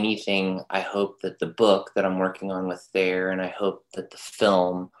if anything, I hope that the book that I'm working on with Thayer, and I hope that the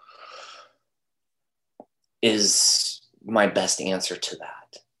film is my best answer to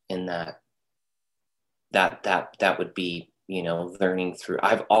that, in that would be, learning through,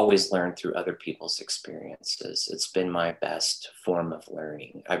 I've always learned through other people's experiences. It's been my best form of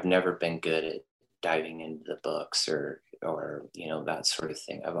learning. I've never been good at diving into the books or that sort of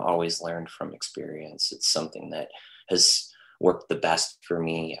thing. I've always learned from experience. It's something that has worked the best for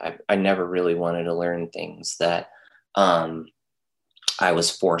me. I never really wanted to learn things that I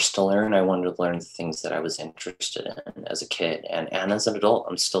was forced to learn. I wanted to learn the things that I was interested in as a kid, and as an adult,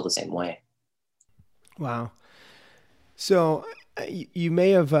 I'm still the same way. Wow. So you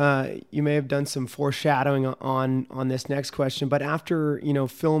may have done some foreshadowing on this next question, but after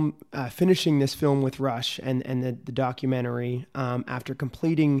finishing this film with Rush and the documentary, after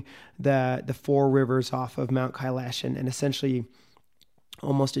completing the 4 rivers off of Mount Kailash and essentially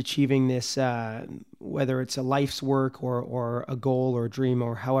almost achieving this, whether it's a life's work or a goal or a dream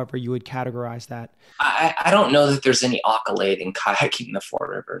or however you would categorize that. I don't know that there's any accolade in kayaking the 4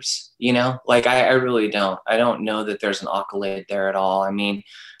 rivers, I really don't. I don't know that there's an accolade there at all. I mean,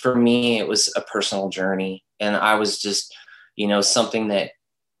 for me, it was a personal journey, and I was just, something that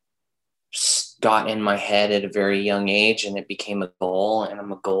got in my head at a very young age, and it became a goal, and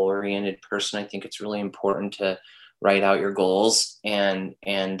I'm a goal-oriented person. I think it's really important to write out your goals, and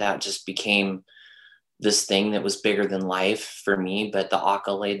that just became this thing that was bigger than life for me. But the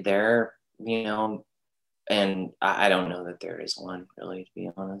accolade there, and I don't know that there is one, really, to be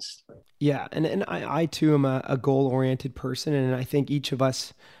honest. Yeah, and I too am a goal-oriented person, and I think each of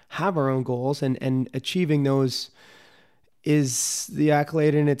us have our own goals, and achieving those is the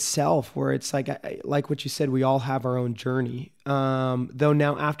accolade in itself, where it's like what you said, we all have our own journey. Though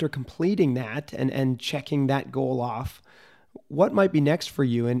now, after completing that and checking that goal off, what might be next for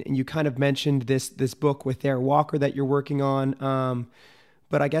you? And you kind of mentioned this book with Thayer Walker that you're working on.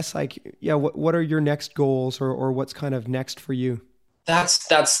 But I guess what are your next goals, or what's kind of next for you? That's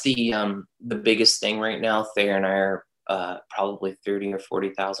the biggest thing right now. Thayer and I are probably 30 or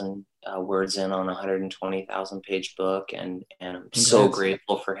 40,000 words in on a 120,000 page book. And I'm so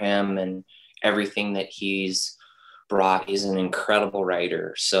grateful for him and everything that he's brought. He's an incredible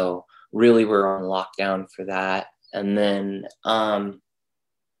writer. So really we're on lockdown for that. And then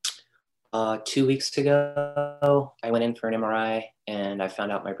 2 weeks ago, I went in for an MRI and I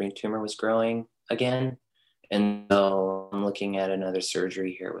found out my brain tumor was growing again. And so I'm looking at another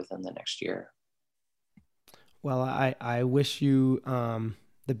surgery here within the next year. Well, I wish you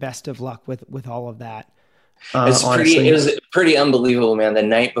the best of luck with all of that. It was pretty unbelievable, man. The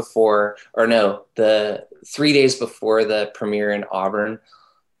night before, the 3 days before the premiere in Auburn,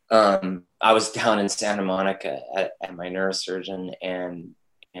 I was down in Santa Monica at my neurosurgeon and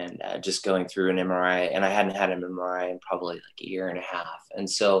just going through an MRI, and I hadn't had an MRI in probably like a year and a half. And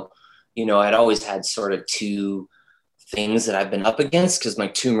so, I'd always had sort of 2 things that I've been up against, because my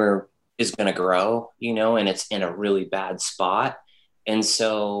tumor is going to grow, and it's in a really bad spot. And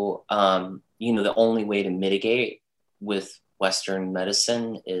so, the only way to mitigate with Western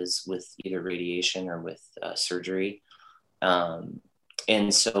medicine is with either radiation or with surgery.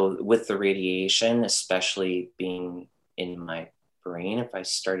 And so with the radiation, especially being in my brain, if I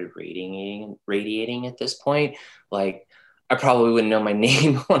started radiating at this point, I probably wouldn't know my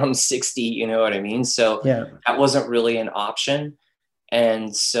name when I'm 60, you know what I mean? So that wasn't really an option.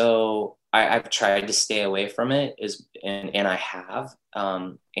 And so I've tried to stay away from it, and I have.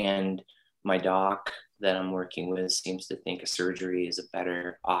 And my doc that I'm working with seems to think a surgery is a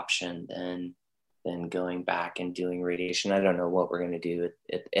better option than going back and doing radiation. I don't know what we're going to do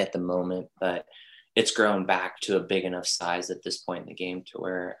at the moment, but it's grown back to a big enough size at this point in the game to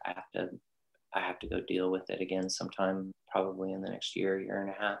where I have to go deal with it again sometime, probably in the next year and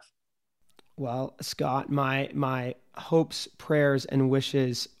a half. Well, Scott, my hopes, prayers, and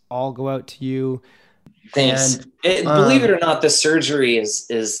wishes all go out to you. Thanks. And, believe it or not, the surgery is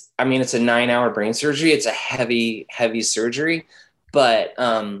it's a 9-hour brain surgery. It's a heavy surgery, but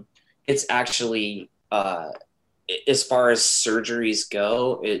it's actually, as far as surgeries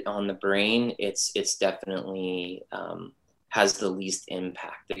go, on the brain, it's definitely has the least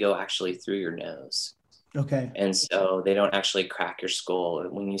impact. They go actually through your nose. Okay. And so they don't actually crack your skull.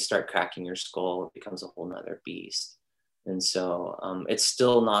 When you start cracking your skull, it becomes a whole nother beast. And so it's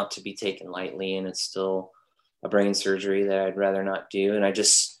still not to be taken lightly, and it's still a brain surgery that I'd rather not do. And I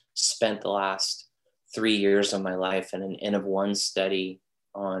just spent the last 3 years of my life in an N of 1 study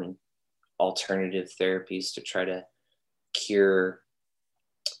on alternative therapies to try to cure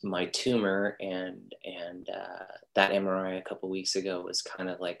my tumor. And that MRI a couple of weeks ago was kind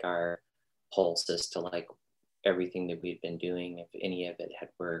of like our pulse as to like everything that we've been doing, if any of it had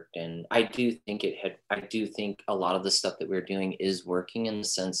worked. And I do think a lot of the stuff that we're doing is working, in the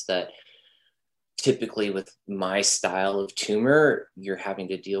sense that typically with my style of tumor, you're having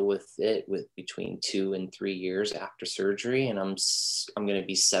to deal with it with between 2 and 3 years after surgery. And I'm going to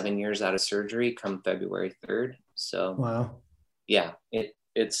be 7 years out of surgery come February 3rd. So, wow. Yeah,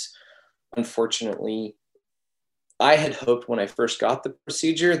 it's unfortunately, I had hoped when I first got the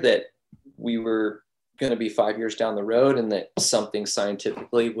procedure that we were going to be 5 years down the road, and that something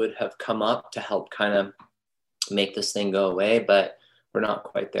scientifically would have come up to help kind of make this thing go away, but we're not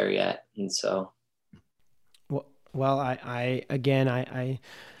quite there yet. And so, well, I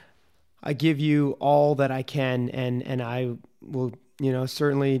give you all that I can, and I will,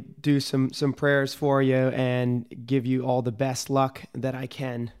 certainly do some prayers for you and give you all the best luck that I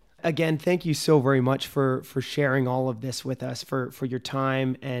can. Again, thank you so very much for sharing all of this with us, for your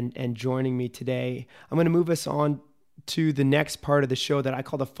time and joining me today. I'm going to move us on to the next part of the show that I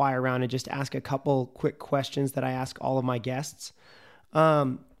call the fire round, and just ask a couple quick questions that I ask all of my guests.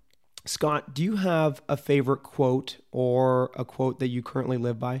 Scott, do you have a favorite quote, or a quote that you currently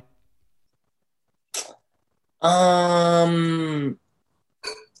live by?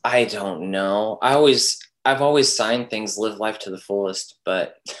 I don't know. I've always signed things, live life to the fullest,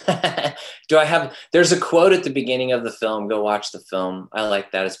 but there's a quote at the beginning of the film. Go watch the film. I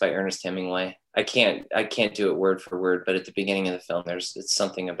like that. It's by Ernest Hemingway. I can't do it word for word, but at the beginning of the film, it's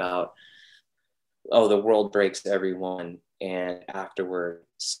something about, the world breaks everyone, and afterward,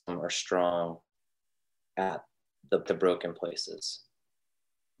 some are strong at the broken places.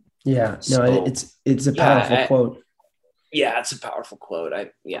 Yeah, no, it's a powerful quote. Yeah, it's a powerful quote. I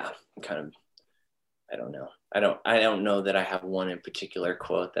don't know. I don't know that I have one in particular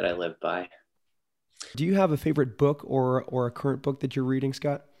quote that I live by. Do you have a favorite book or a current book that you're reading,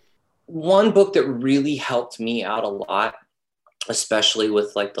 Scott? One book that really helped me out a lot, especially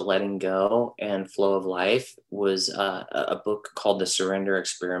with like the letting go and flow of life, was a book called The Surrender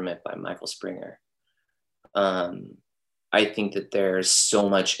Experiment by Michael Springer. I think that there's so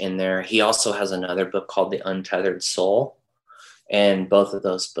much in there. He also has another book called The Untethered Soul. And both of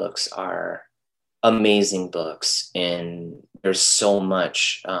those books are amazing books. And there's so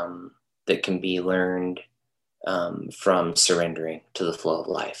much that can be learned from surrendering to the flow of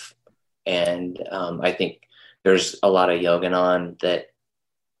life. And I think there's a lot of Yoganon that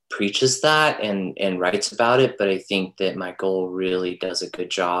preaches that and writes about it. But I think that Michael really does a good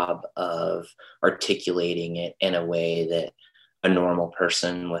job of articulating it in a way that a normal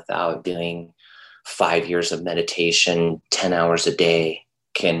person, without doing 5 years of meditation, 10 hours a day,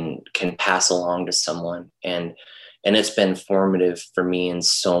 can pass along to someone. And it's been formative for me in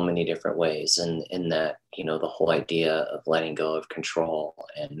so many different ways. And in that, the whole idea of letting go of control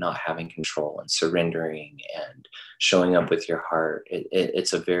and not having control and surrendering and showing up with your heart.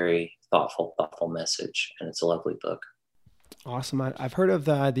 It's a very thoughtful message, and it's a lovely book. Awesome. I've heard of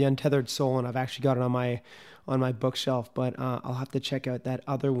the Untethered Soul, and I've actually got it on my bookshelf, but I'll have to check out that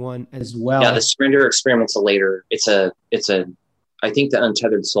other one as well. Yeah, The Surrender Experiment's I think The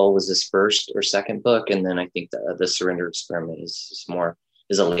Untethered Soul was his first or second book, and then I think the Surrender Experiment is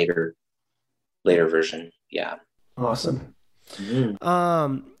a later version. Yeah. Awesome.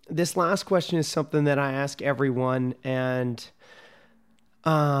 Mm-hmm. This last question is something that I ask everyone, and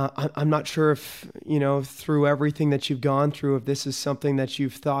I'm not sure if, through everything that you've gone through, if this is something that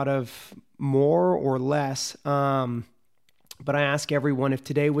you've thought of more or less. But I ask everyone, if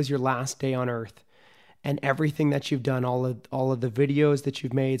today was your last day on earth, and everything that you've done, all of the videos that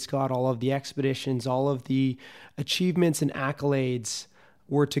you've made, Scott, all of the expeditions, all of the achievements and accolades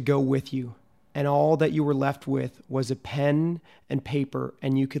were to go with you, and all that you were left with was a pen and paper,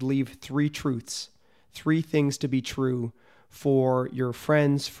 and you could leave 3 truths, 3 things to be true for your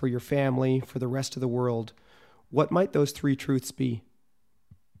friends, for your family, for the rest of the world, what might those 3 truths be?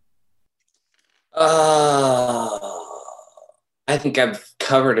 I think I've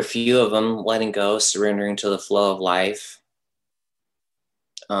covered a few of them: letting go, surrendering to the flow of life,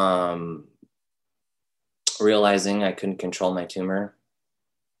 realizing I couldn't control my tumor,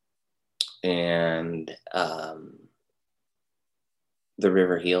 and the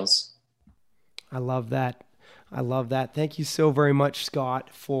river heals. I love that. Thank you so very much, Scott,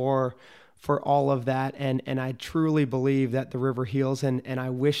 for all of that. And I truly believe that the river heals, and I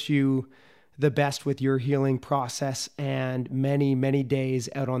wish you the best with your healing process and many, many days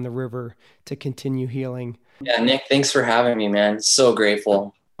out on the river to continue healing. Yeah, Nick, thanks for having me, man. So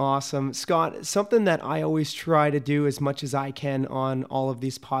grateful. Awesome. Scott, something that I always try to do as much as I can on all of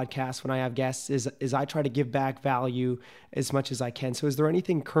these podcasts when I have guests is I try to give back value as much as I can. So is there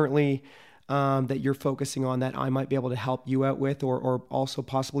anything currently that you're focusing on that I might be able to help you out with, or also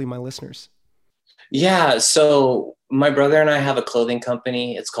possibly my listeners? Yeah. So my brother and I have a clothing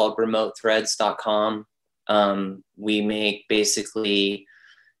company. It's called remotethreads.com. We make basically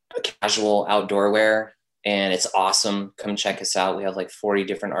casual outdoor wear, and it's awesome. Come check us out. We have like 40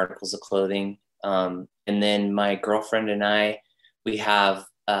 different articles of clothing. And then my girlfriend and I, we have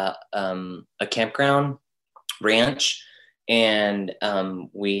a campground ranch, and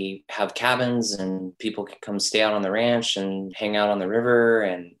we have cabins, and people can come stay out on the ranch and hang out on the river.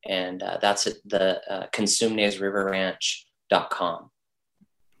 And that's at the consumnesriverranch.com.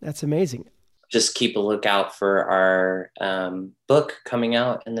 That's amazing. Just keep a lookout for our book coming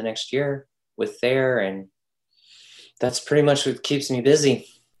out in the next year with Thayer, and that's pretty much what keeps me busy.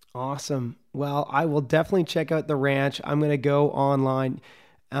 Awesome. Well, I will definitely check out the ranch. I'm going to go online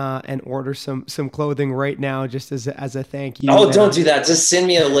and order some clothing right now, just as a thank you. Oh, don't do that. Just send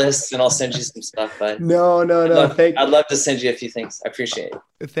me a list and I'll send you some stuff. But no. I'd love to send you a few things. I appreciate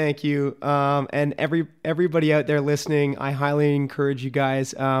it. Thank you. And everybody out there listening, I highly encourage you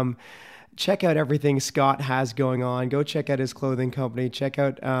guys, check out everything Scott has going on. Go check out his clothing company. Check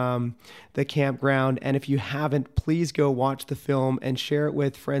out the campground. And if you haven't, please go watch the film and share it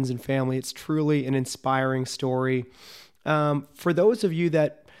with friends and family. It's truly an inspiring story. For those of you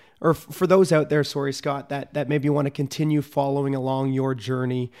for those out there, Scott, that maybe want to continue following along your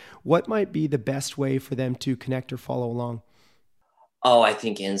journey, what might be the best way for them to connect or follow along? Oh, I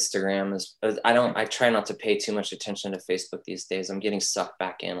think Instagram is, I try not to pay too much attention to Facebook these days. I'm getting sucked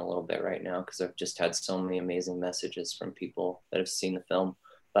back in a little bit right now because I've just had so many amazing messages from people that have seen the film.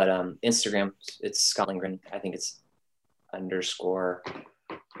 But Instagram, it's Scott Lindgren. I think it's _.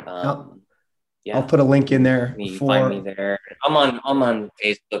 Yeah, I'll put a link in there. You find me there. I'm on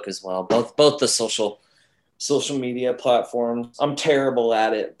Facebook as well. Both the social media platforms. I'm terrible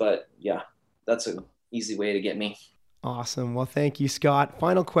at it, but yeah, that's an easy way to get me. Awesome. Well, thank you, Scott.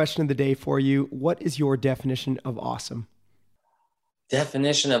 Final question of the day for you. What is your definition of awesome?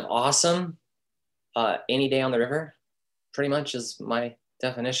 Definition of awesome? Any day on the river, pretty much, is my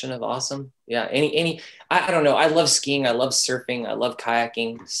definition of awesome. Yeah. I don't know. I love skiing. I love surfing. I love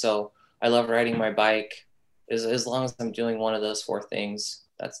kayaking. So I love riding my bike. As long as I'm doing one of those 4 things,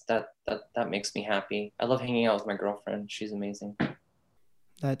 that makes me happy. I love hanging out with my girlfriend. She's amazing.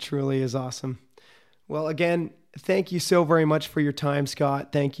 That truly is awesome. Well, again, thank you so very much for your time,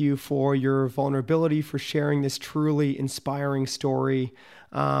 Scott. Thank you for your vulnerability, for sharing this truly inspiring story,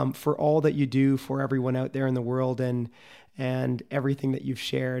 for all that you do for everyone out there in the world, and everything that you've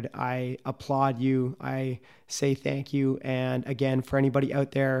shared. I applaud you. I say thank you. And again, for anybody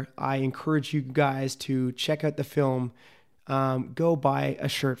out there, I encourage you guys to check out the film. Go buy a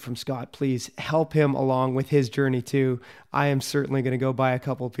shirt from Scott. Please help him along with his journey too. I am certainly going to go buy a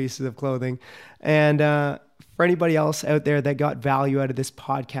couple pieces of clothing. And for anybody else out there that got value out of this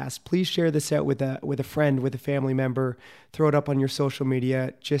podcast, please share this out with a friend, with a family member. Throw it up on your social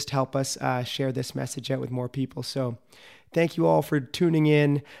media. Just help us share this message out with more people. So thank you all for tuning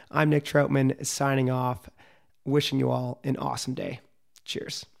in. I'm Nick Troutman signing off, wishing you all an awesome day.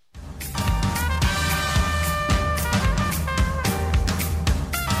 Cheers.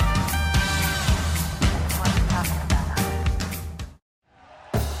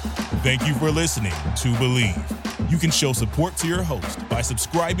 Thank you for listening to Believe. You can show support to your host by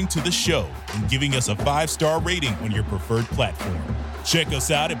subscribing to the show and giving us a 5-star rating on your preferred platform. Check us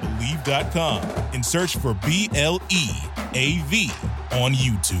out at Believe.com and search for BLEAV on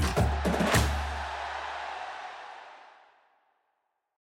YouTube.